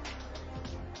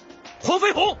黄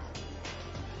飞鸿，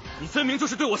你分明就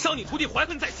是对我伤你徒弟怀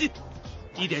恨在心，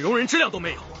一点容人之量都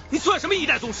没有，你算什么一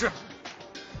代宗师？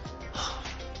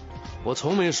我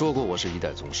从没说过我是一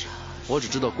代宗师，我只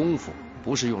知道功夫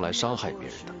不是用来伤害别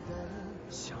人的。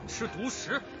想吃独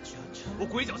食，我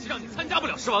鬼脚气让你参加不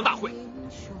了狮王大会，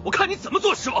我看你怎么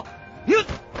做狮王！你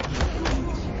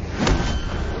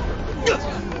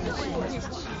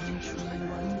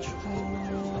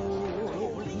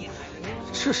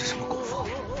这是什么功夫？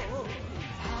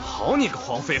好你个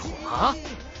黄飞鸿啊！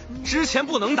之前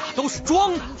不能打都是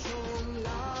装的。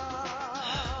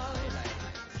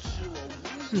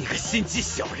你个心机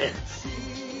小人！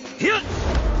就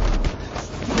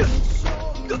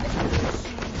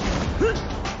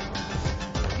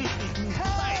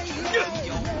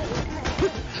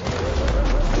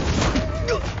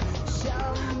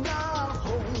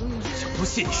不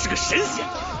信你是个神仙，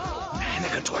奶奶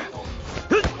个准！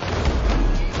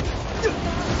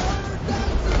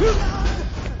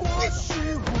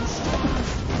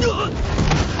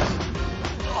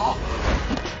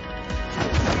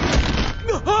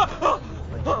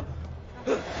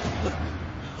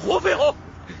黄飞鸿，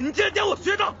你竟然将我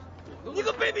学长，你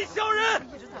个卑鄙小人！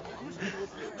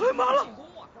哎妈了，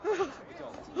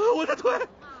我的腿！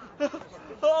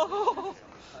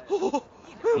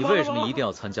你为什么一定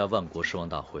要参加万国狮王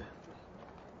大会？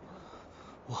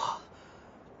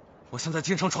我想在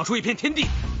京城闯出一片天地。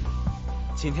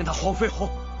今天他黄飞鸿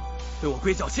对我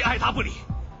鬼脚气爱答不理，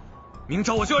明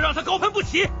朝我就要让他高攀不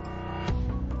起。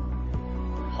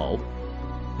好，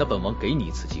那本王给你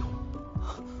一次机会。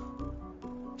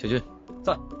千军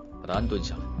在，把他安顿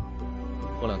下来。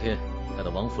过2天带到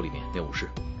王府里面练武士。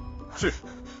是，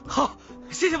好，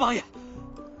谢谢王爷。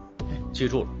记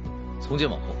住了，从今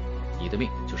往后，你的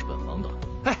命就是本王的。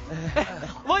哎，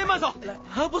王爷慢走，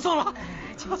不送了。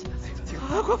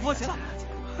快扶我起来，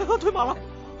腿麻了。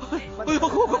哎呦，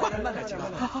快，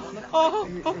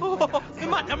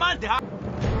慢点，慢点。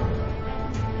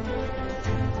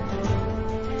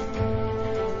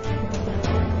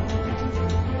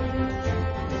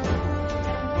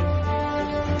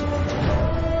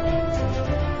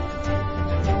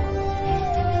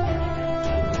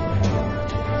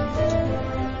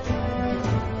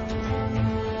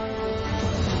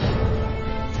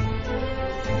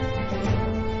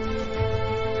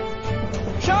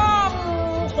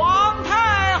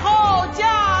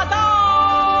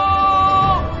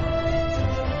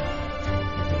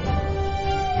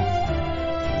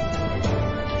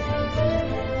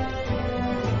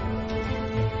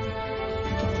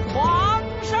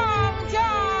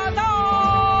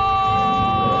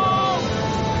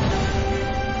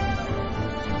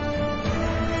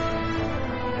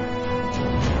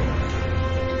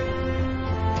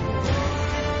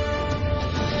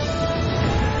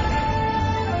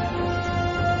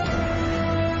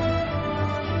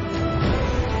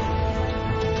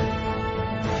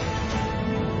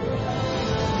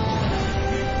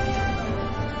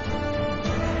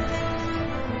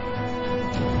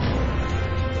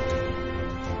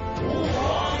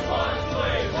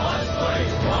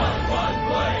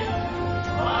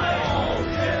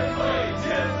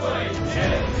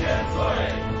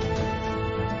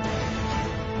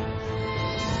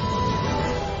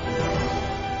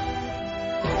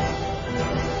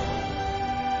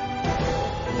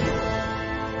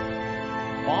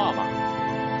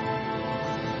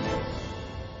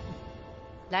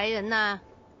来人呐！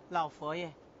老佛爷，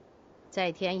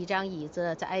再添一张椅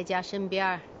子在哀家身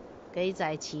边，给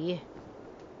载齐。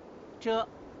这，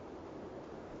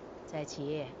载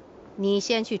齐，你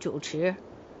先去主持，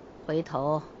回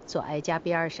头坐哀家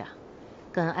边上，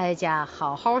跟哀家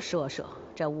好好说说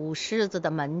这舞狮子的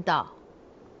门道。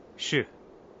是，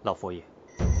老佛爷。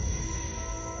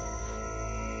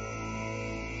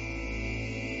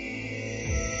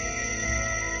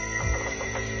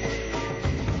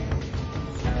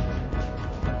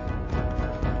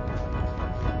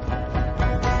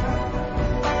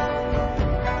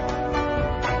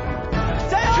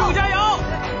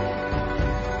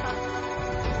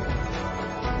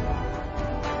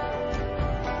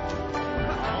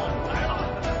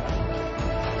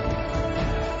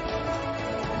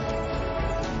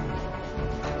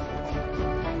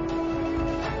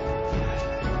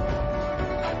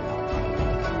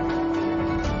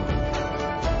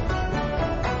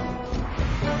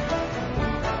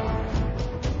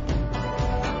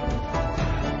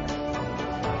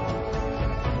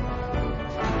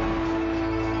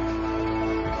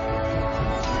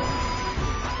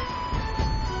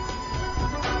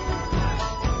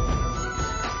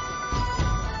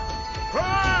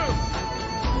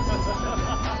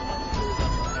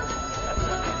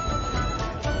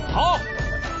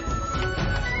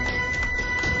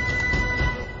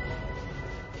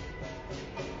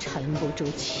住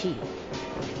气。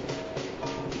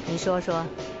你说说，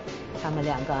他们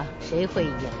两个谁会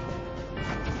赢？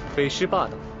北师霸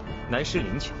道，南师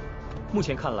灵巧，目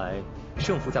前看来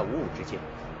胜负在5-5之间。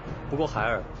不过孩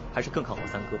儿还是更看好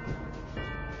三哥，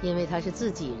因为他是自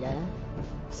己人。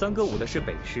三哥舞的是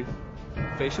北师，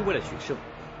北师为了取胜，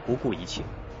不顾一切，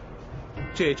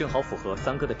这也正好符合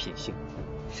三哥的品性。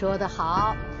说得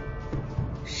好，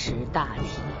识大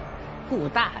体，顾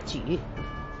大局，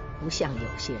不像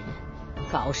有些人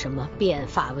搞什么变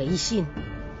法维新，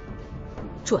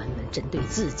专门针对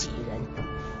自己人。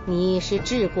你是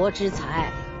治国之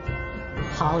才，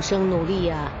好生努力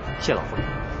呀！谢老夫人。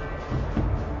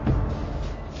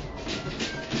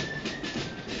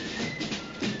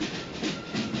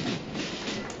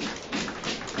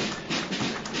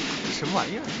什么玩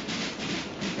意儿？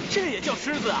这也叫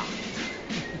狮子啊？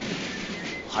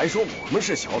还说我们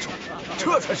是小丑，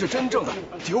这才是真正的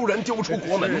丢人丢出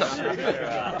国门呢！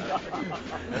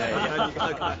哎呀，你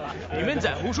看看，你们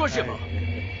在胡说什么？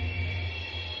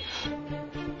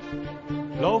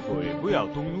老佛爷，不要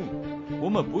动怒，我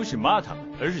们不是骂他们，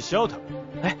而是笑他们。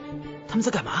哎，他们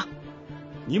在干嘛？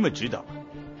你们知道吗？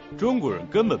中国人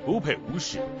根本不配武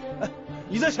士。哎，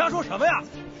你在瞎说什么呀？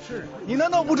是你难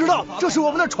道不知道这是我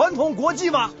们的传统国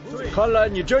技吗？看来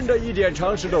你真的一点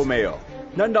常识都没有。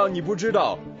难道你不知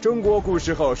道中国古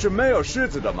时候是没有狮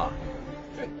子的吗？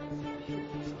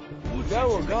让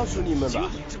我告诉你们吧，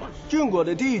中国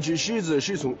的第一只狮子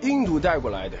是从印度带过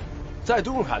来的，在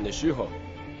东汉的时候。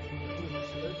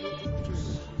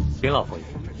林老佛爷，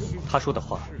他说的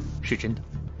话是真的。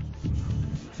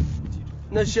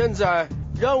那现在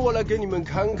让我来给你们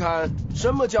看看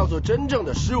什么叫做真正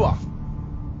的狮王。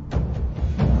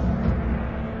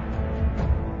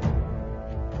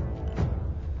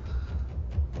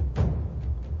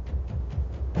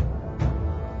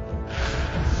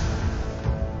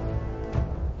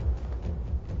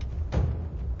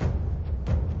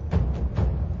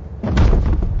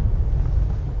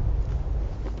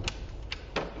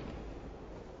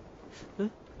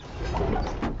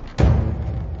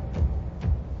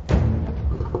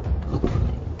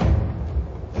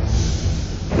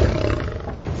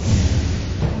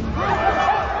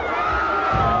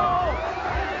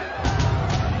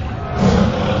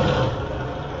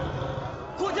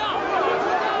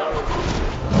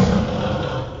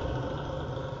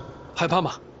害怕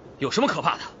吗？有什么可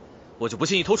怕的？我就不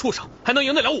信一头畜生还能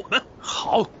赢得了我们。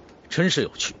好，真是有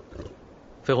趣。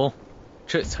飞鸿，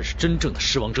这才是真正的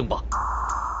狮王争霸。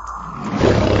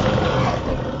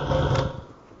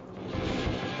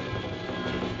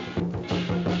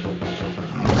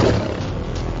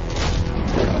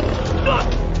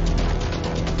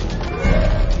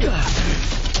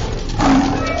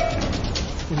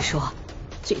你说，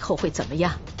最后会怎么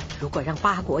样？如果让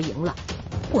八国赢了，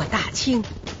我大清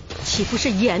岂不是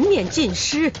颜面尽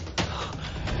失？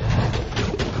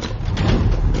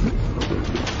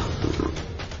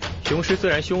雄狮虽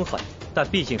然凶悍，但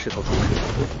毕竟是头雏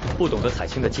狮，不懂得采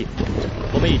青的技法。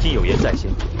我们已经有言在先，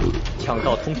抢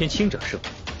到通天青者胜，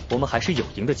我们还是有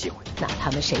赢的机会。那他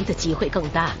们谁的机会更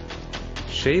大？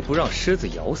谁不让狮子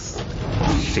咬死，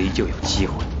谁就有机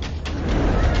会。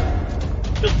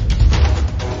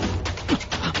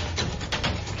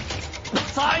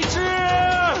再吃！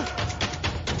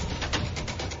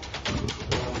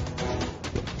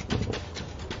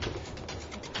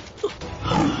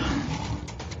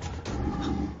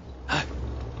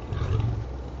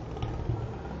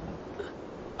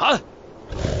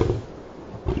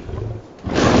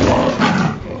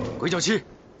鬼脚七，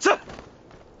在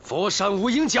佛山无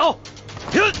影脚，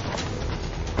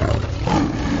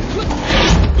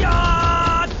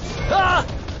呀啊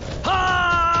啊！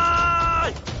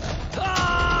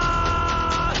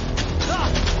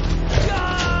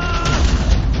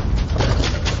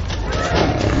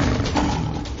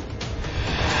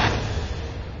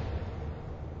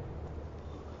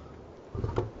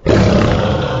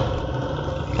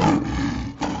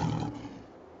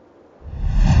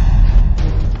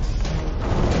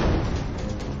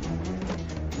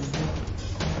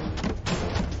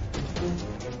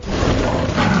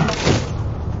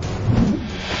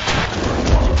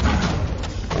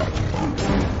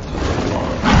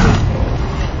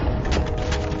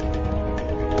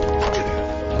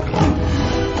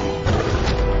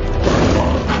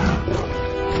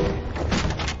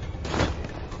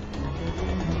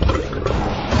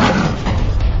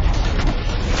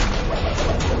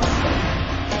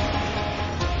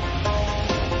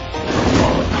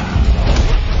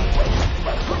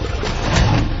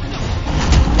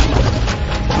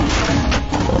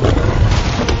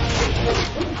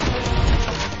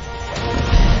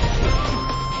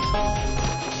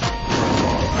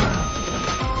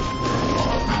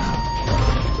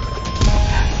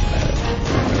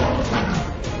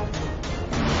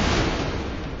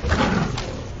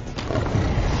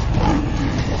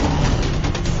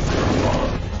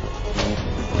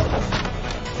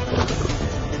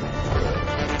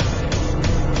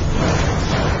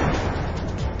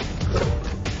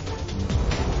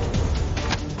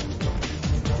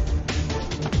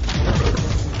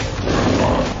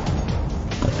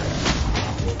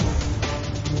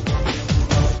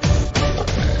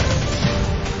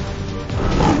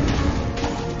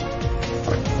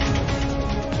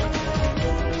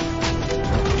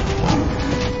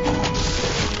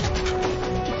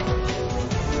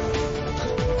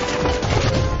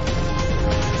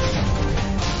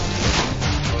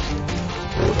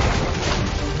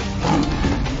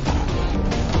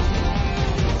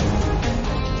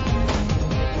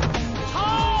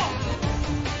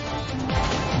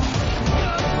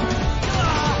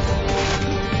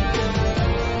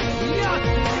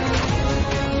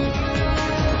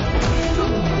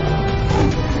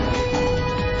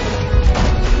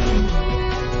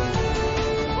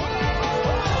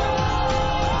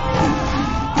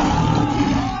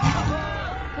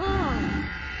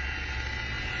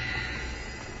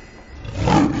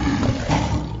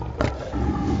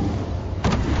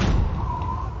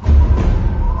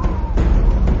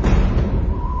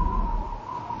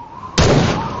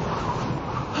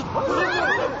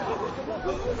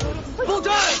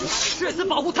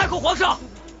保护太后皇上。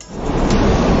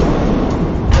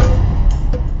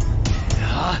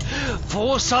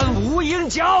佛山无影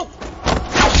脚。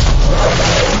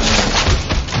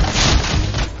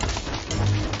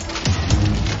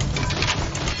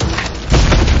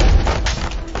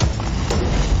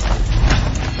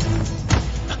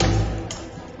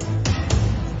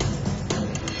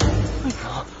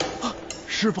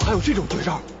师傅还有这种绝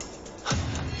招？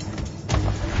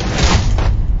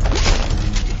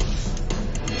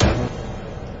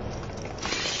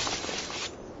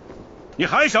你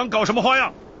还想搞什么花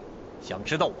样？想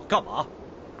知道我干嘛？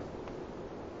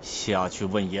下去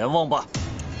问阎王吧。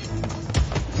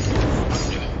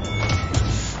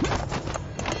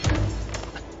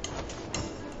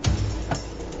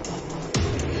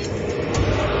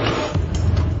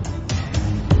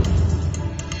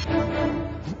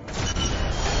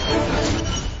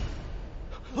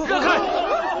让开！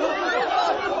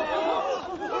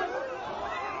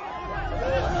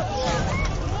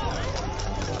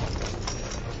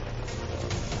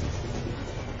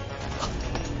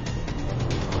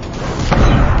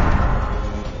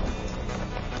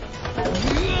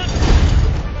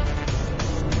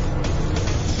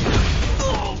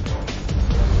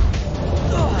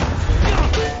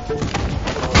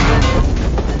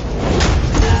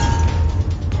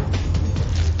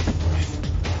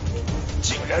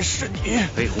是你，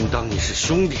飞鸿当你是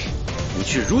兄弟，你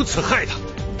却如此害他，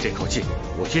这口气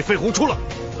我替飞鸿出了。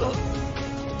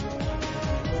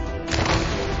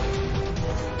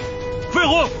飞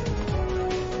鸿，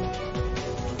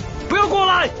不要过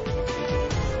来！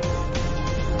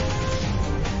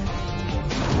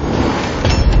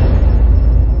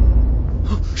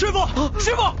师傅，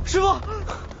师傅，师傅！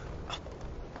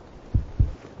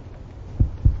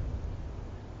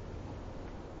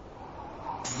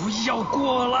不要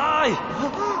过来！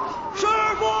师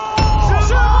傅！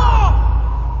师傅！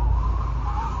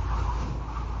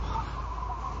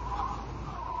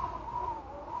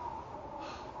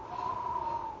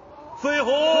飞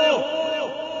鸿！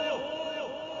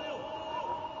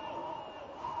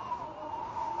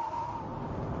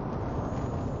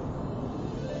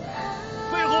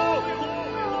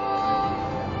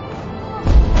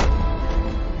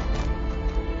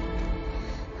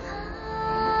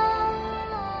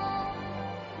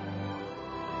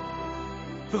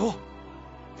飞鸿！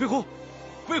飞鸿，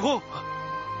飞鸿，飞鸿！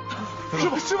师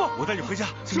傅，师傅，我带你回家。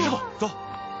师傅，走。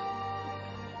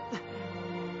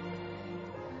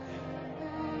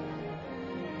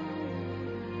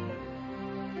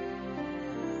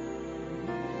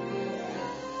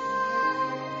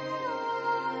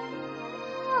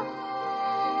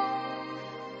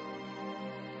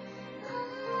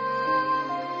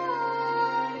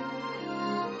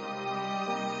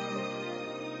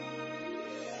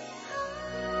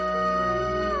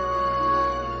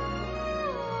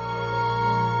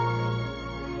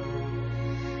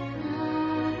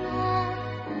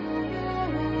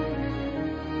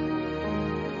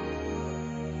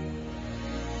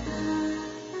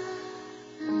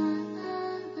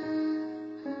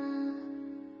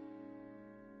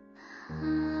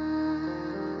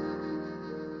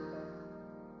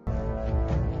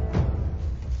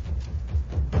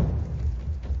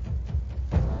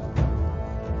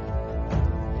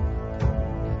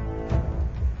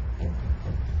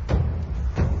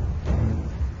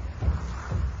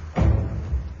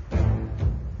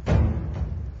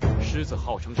狮子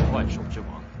号称是万兽之王，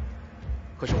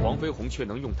可是黄飞鸿却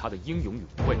能用他的英勇与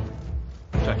无畏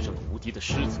战胜了无敌的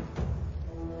狮子。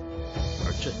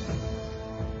而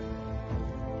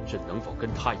朕能否跟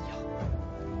他一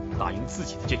样，打赢自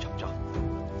己的这场仗，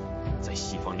在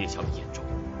西方列强的眼中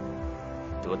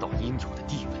得到应有的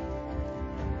地位？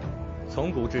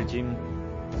从古至今，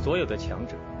所有的强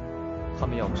者，他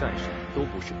们要战胜的都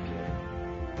不是别人，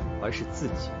而是自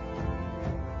己。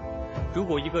如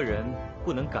果一个人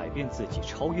不能改变自己，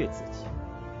超越自己，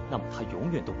那么他永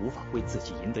远都无法为自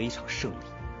己赢得一场胜利。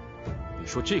你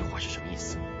说这话是什么意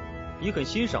思？你很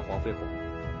欣赏黄飞鸿，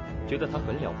觉得他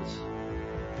很了不起，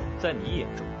在你眼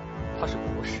中他是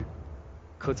国士，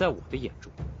可在我的眼中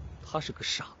他是个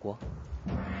傻瓜。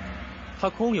他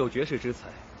空有绝世之才，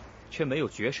却没有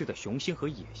绝世的雄心和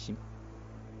野心，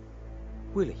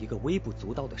为了一个微不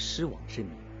足道的狮王之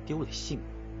名丢了性命，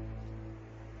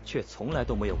却从来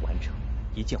都没有完成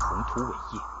一件宏图伟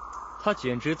业。他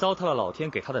简直糟蹋了老天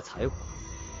给他的才华，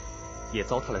也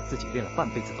糟蹋了自己练了半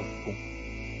辈子的武功。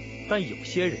但有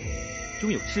些人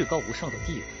拥有至高无上的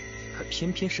地位，可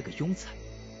偏偏是个庸才，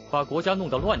把国家弄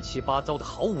得乱七八糟的，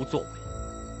毫无作为，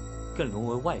更沦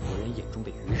为外国人眼中的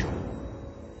愚人。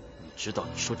你知道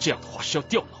你说这样的话是要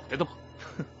掉脑袋的吗？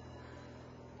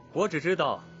我只知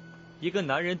道一个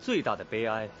男人最大的悲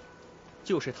哀，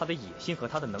就是他的野心和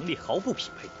他的能力毫不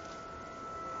匹配。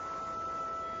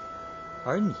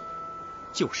而你，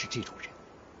就是这种人。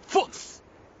放肆！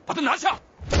把他拿下！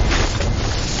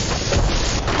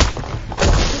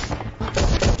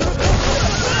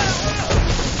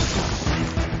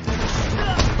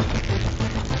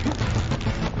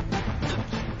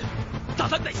大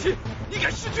胆歹心，你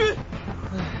敢弑君！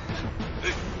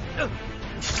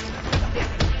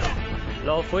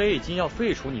老佛爷已经要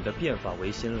废除你的变法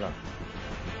维新了，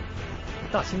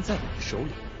大清在你的手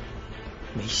里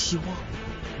没希望。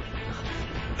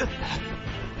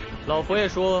老佛爷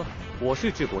说，我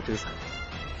是治国之才，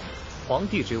皇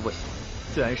帝之位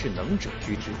自然是能者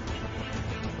居之。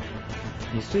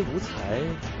你虽无才，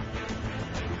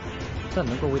但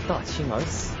能够为大清而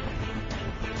死，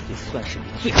也算是你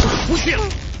最后的福气了。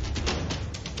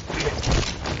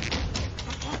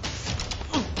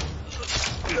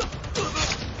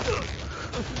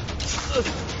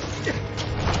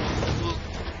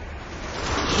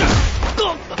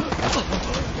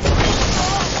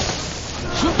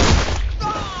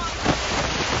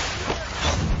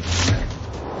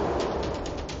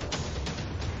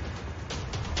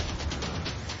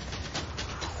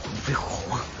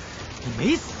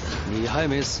还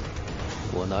没死，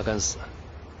我哪敢死？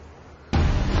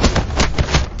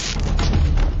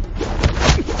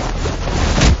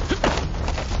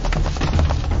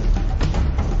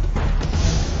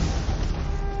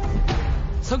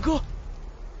三哥，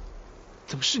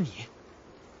怎么是你？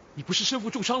你不是身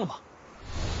负重伤了吗？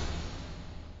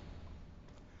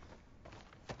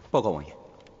报告王爷，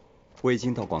我已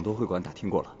经到广东会馆打听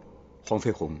过了，黄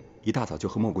飞鸿一大早就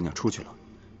和莫姑娘出去了。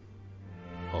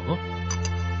哦。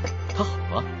他好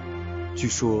了，据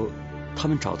说他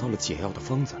们找到了解药的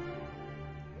方子。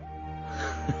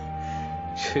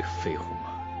这个飞鸿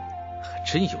啊，还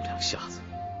真有两下子。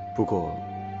不过，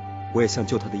我也向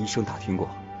救他的医生打听过，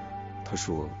他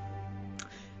说，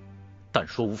但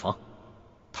说无妨。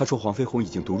他说黄飞鸿已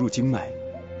经毒入经脉，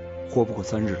活不过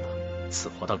3日了。此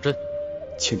话当真？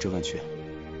千真万确。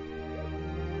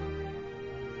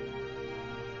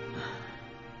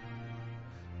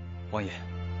王爷，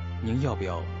您要不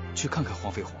要去看看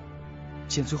黄飞鸿，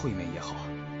见最后一面也好啊。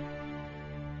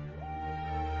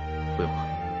不用了，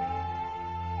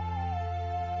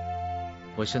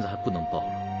我现在还不能报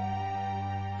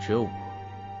了，只有我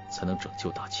才能拯救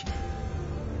大清，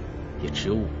也只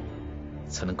有我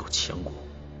才能搞强国。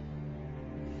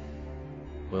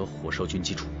我要火烧军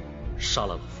机处，杀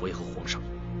了老佛爷和皇上，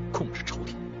控制朝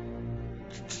廷。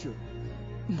这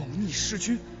谋逆弑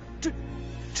君，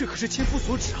这可是千夫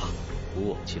所指啊！古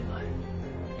往今来，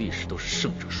历史都是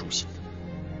胜者书写的。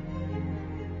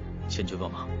千军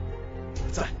万马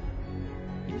在，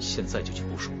你们现在就去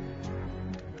部署。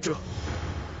这，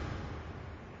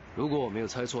如果我没有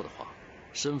猜错的话，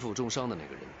身负重伤的那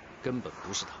个人根本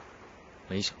不是他。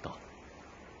没想到，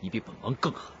你比本王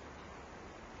更狠。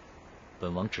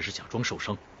本王只是假装受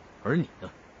伤，而你呢，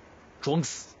装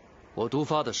死。我毒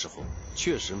发的时候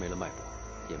确实没了脉搏，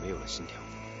也没有了心跳，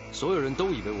所有人都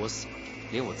以为我死了，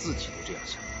连我自己都这样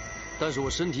想。但是我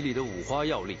身体里的五花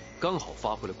药力刚好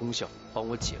发挥了功效，帮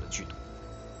我解了剧毒。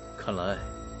看来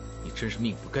你真是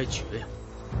命不该绝呀！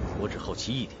我只好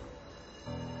奇一点，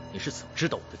你是怎么知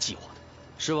道我的计划的？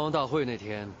狮王大会那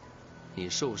天，你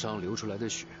受伤流出来的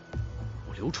血。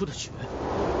我流出的血？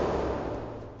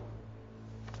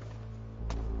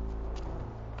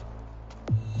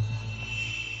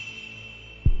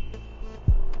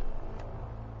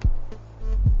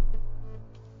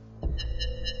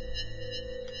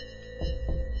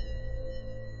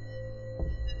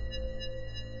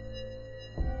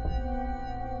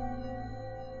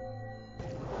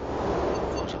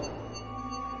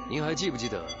您还记不记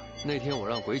得那天我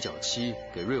让鬼脚七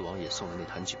给瑞王爷送的那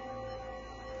坛酒？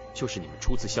就是你们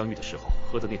初次相遇的时候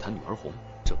喝的那坛女儿红。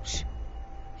正是。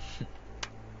哼，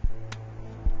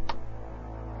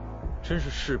真是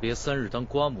士别3日当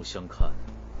刮目相看，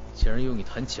竟然用一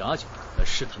坛假酒来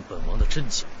试探本王的真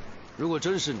假。如果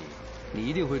真是你，你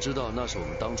一定会知道那是我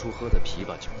们当初喝的枇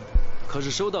杷酒。可是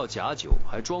收到假酒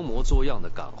还装模作样的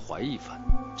感怀一番，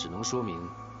只能说明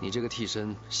你这个替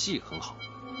身戏很好，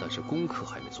但是功课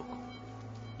还没做够。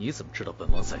你怎么知道本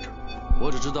王在这儿？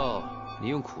我只知道你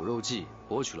用苦肉计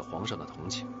博取了皇上的同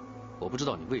情，我不知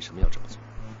道你为什么要这么做，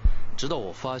直到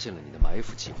我发现了你的埋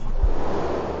伏计划。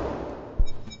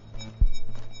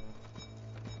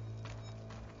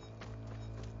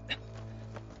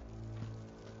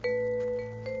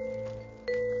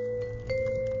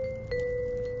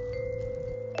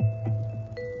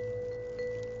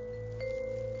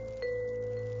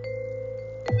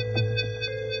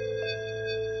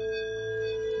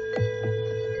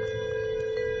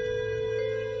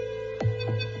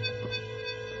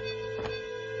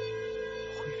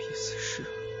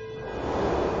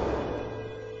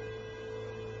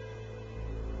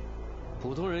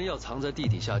普通人要藏在地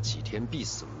底下几天必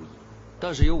死无疑，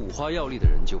但是有五花药力的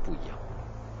人就不一样，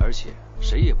而且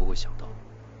谁也不会想到，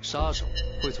杀手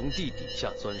会从地底下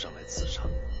钻上来刺杀。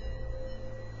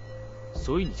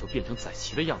所以你就变成宰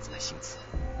旗的样子来行刺，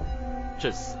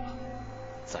朕死了，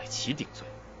宰旗顶罪，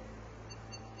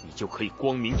你就可以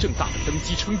光明正大的登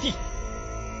基称帝。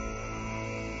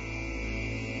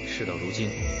事到如今，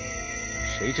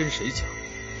谁真谁假，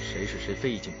谁是谁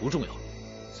非已经不重要了，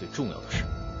最重要的是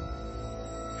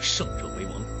胜者为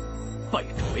王，败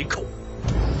者为寇。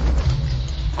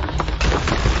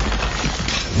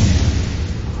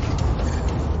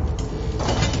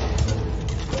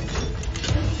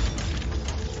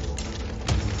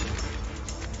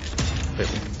飞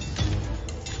虎，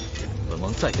本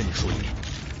王再跟你说一遍，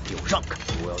给我让开！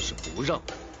我要是不让，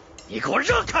你给我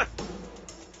让开！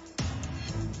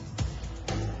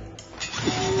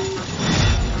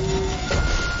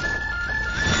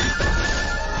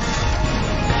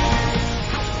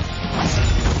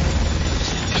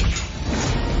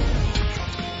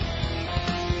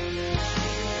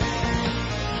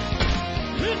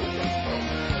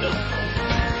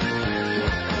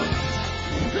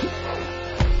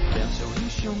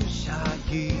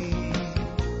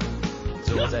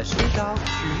走在水到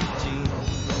取经，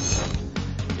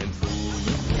天赋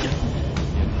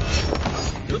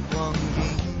的光阴，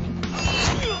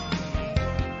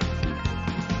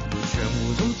玄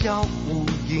武中叫无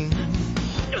影，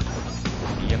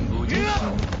眼不见心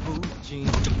不静，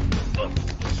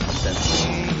在心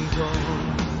中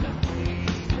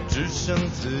只剩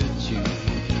自己，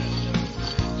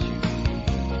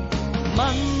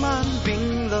慢慢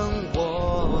冰冷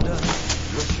我的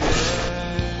热血，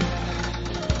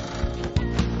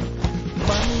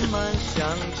慢慢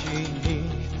想起你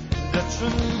的唇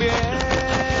边，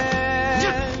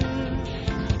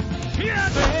岁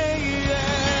月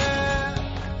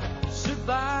是白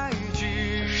驹。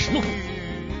什么？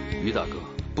于大哥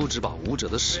不只把武者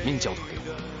的使命交托给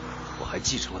我，我还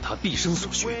继承了他毕生所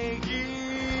学，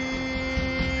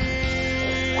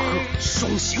虎鹤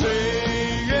双形。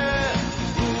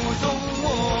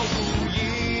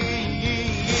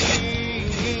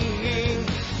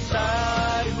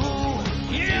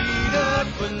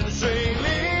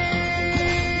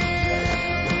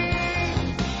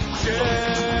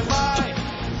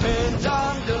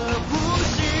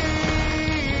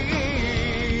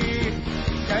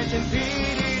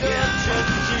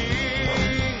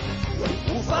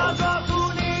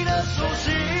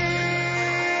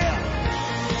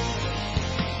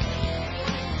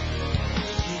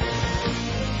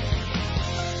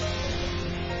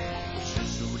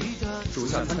属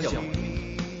下参教王爷。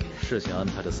事情安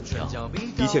排的怎么样？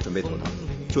一切准备妥当，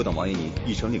就等王爷您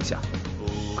一声令下。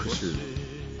可是，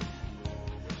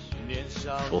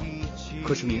说，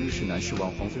可是明日是南市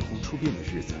王黄飞鸿出殡的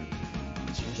日子，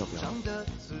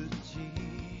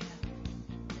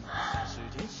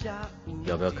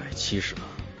要不要改期是吧？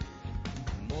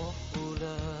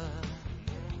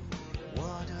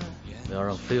我要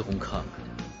让飞鸿看看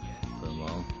本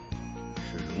王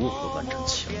是如何完成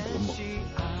抢夺梦。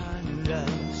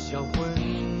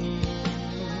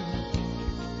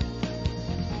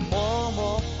默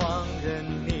默放任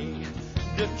你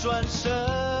的转身，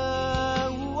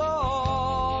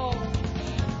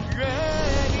原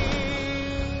因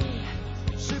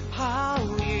是泡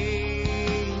影，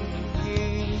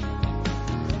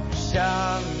想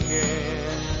念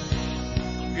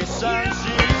越伤心。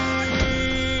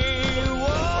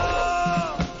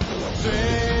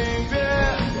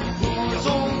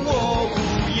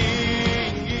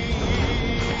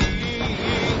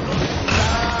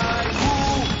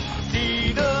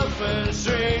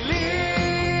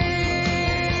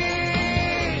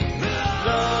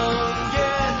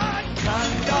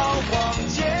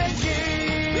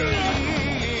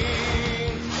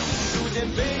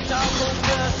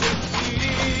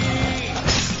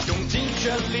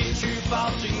全力去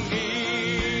抱紧你，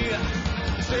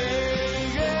岁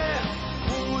月舞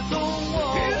动我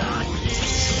无影，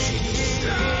在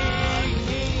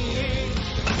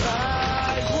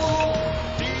乎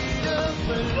你的粉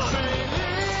碎里，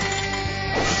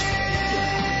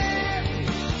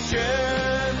血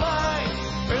脉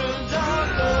膨胀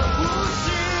的呼吸，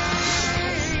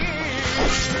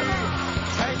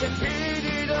开天辟地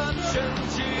的神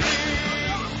奇，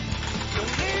用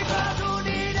力抓住你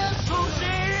的初心。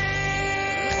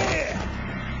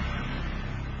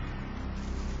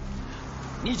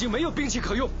你已经没有兵器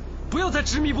可用，不要再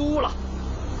执迷不悟了。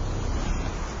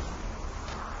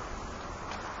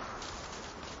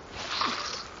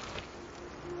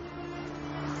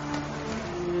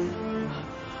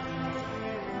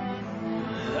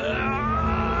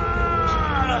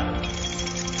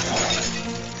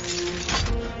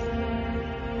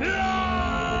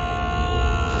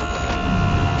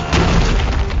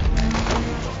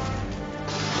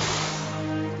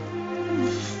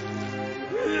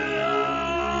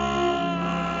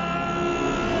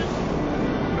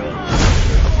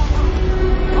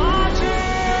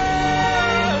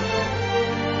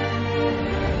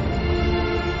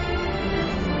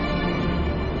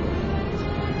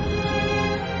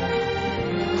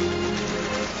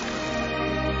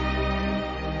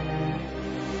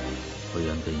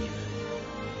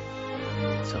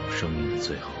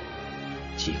最后，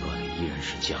记挂的依然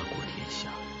是家国天下，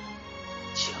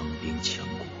强兵强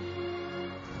国，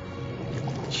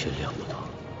却料不到，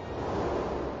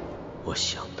我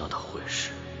想到的会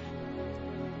是。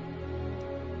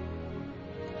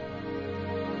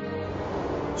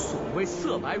所谓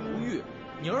色白如玉，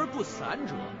凝而不散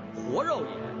者，活肉也。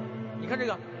你看这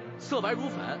个色白如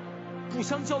粉，不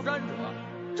相交沾者，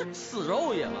这死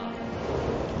肉也嘛。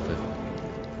飞鸿，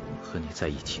和你在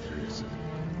一起的日子，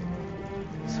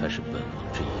才是本王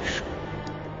这一生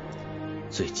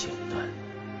最简单、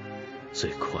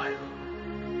最快乐、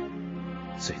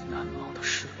最难忘的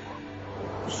时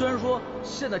光。虽然说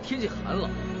现在天气寒冷，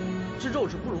这肉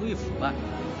质不容易腐败，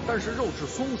但是肉质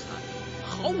松散，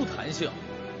毫无弹性。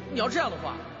你要这样的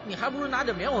话，你还不如拿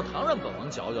点棉花糖让本王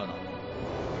嚼嚼呢。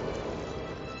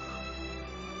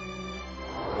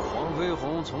黄飞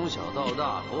鸿从小到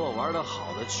大和我玩的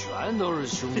好的全都是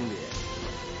兄弟。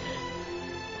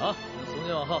好，从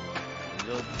今往后你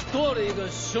就多了一个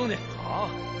兄弟。好，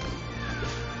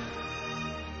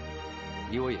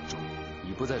以我眼中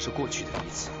已不再是过去的彼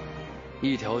此，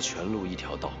一条泉路一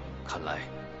条道，看来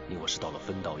你我是到了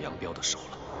分道扬镳的时候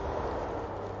了。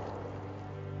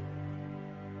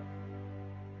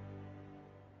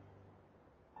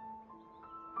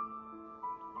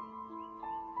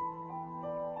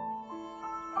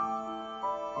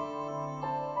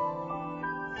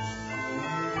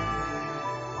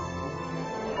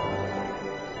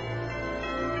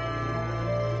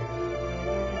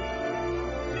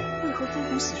飞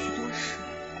鸿死去多时，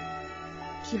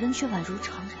体温却宛如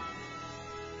常人。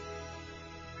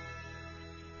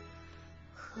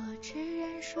何止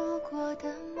人说过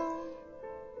的梦，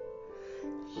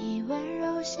以温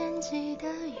柔献祭的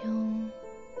勇，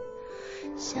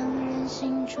像人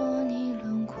形捉你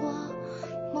轮廓，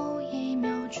某一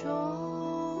秒钟。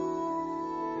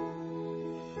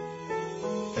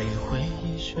被回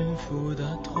忆驯服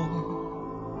的痛，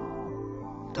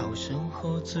到身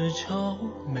后自嘲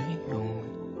没用，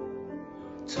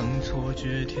曾错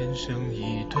觉天生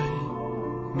一对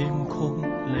面孔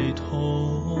雷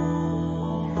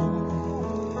同，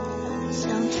想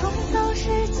重走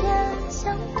时间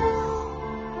相过，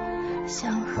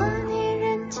想和你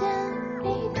人间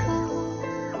迷途，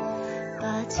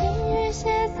把情语写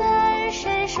在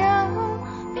身上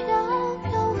飘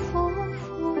飘浮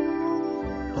浮，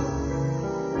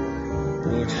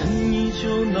我沉溺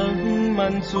就能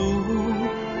满足，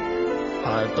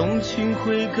怕动情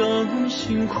会更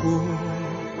辛苦，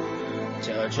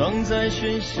假装在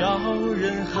喧嚣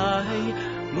人海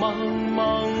忙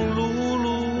忙碌碌。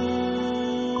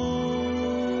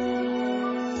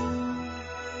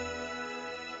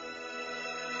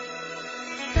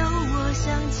当我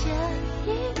向前一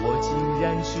步，我竟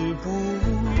然止步，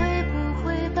会不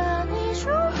会把你束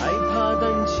缚？害怕胆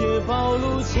怯暴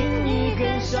露，轻易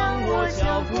跟上我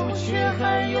脚步，却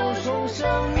还有重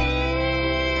生弥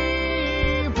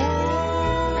补。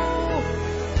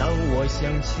当我向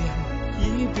前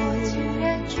一步，我竟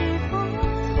然止步，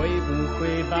会不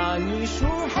会把你束缚？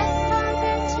害怕胆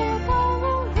怯暴露，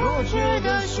若觉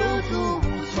得手足无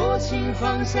措，请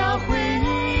放下回忆，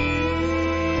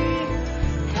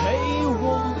陪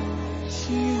我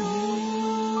起舞。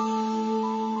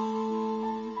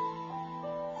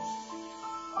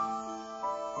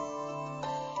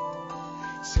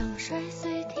想摔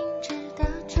碎停止的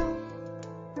钟，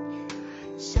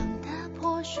想打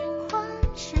破循环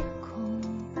时空，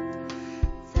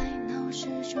在闹市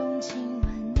中轻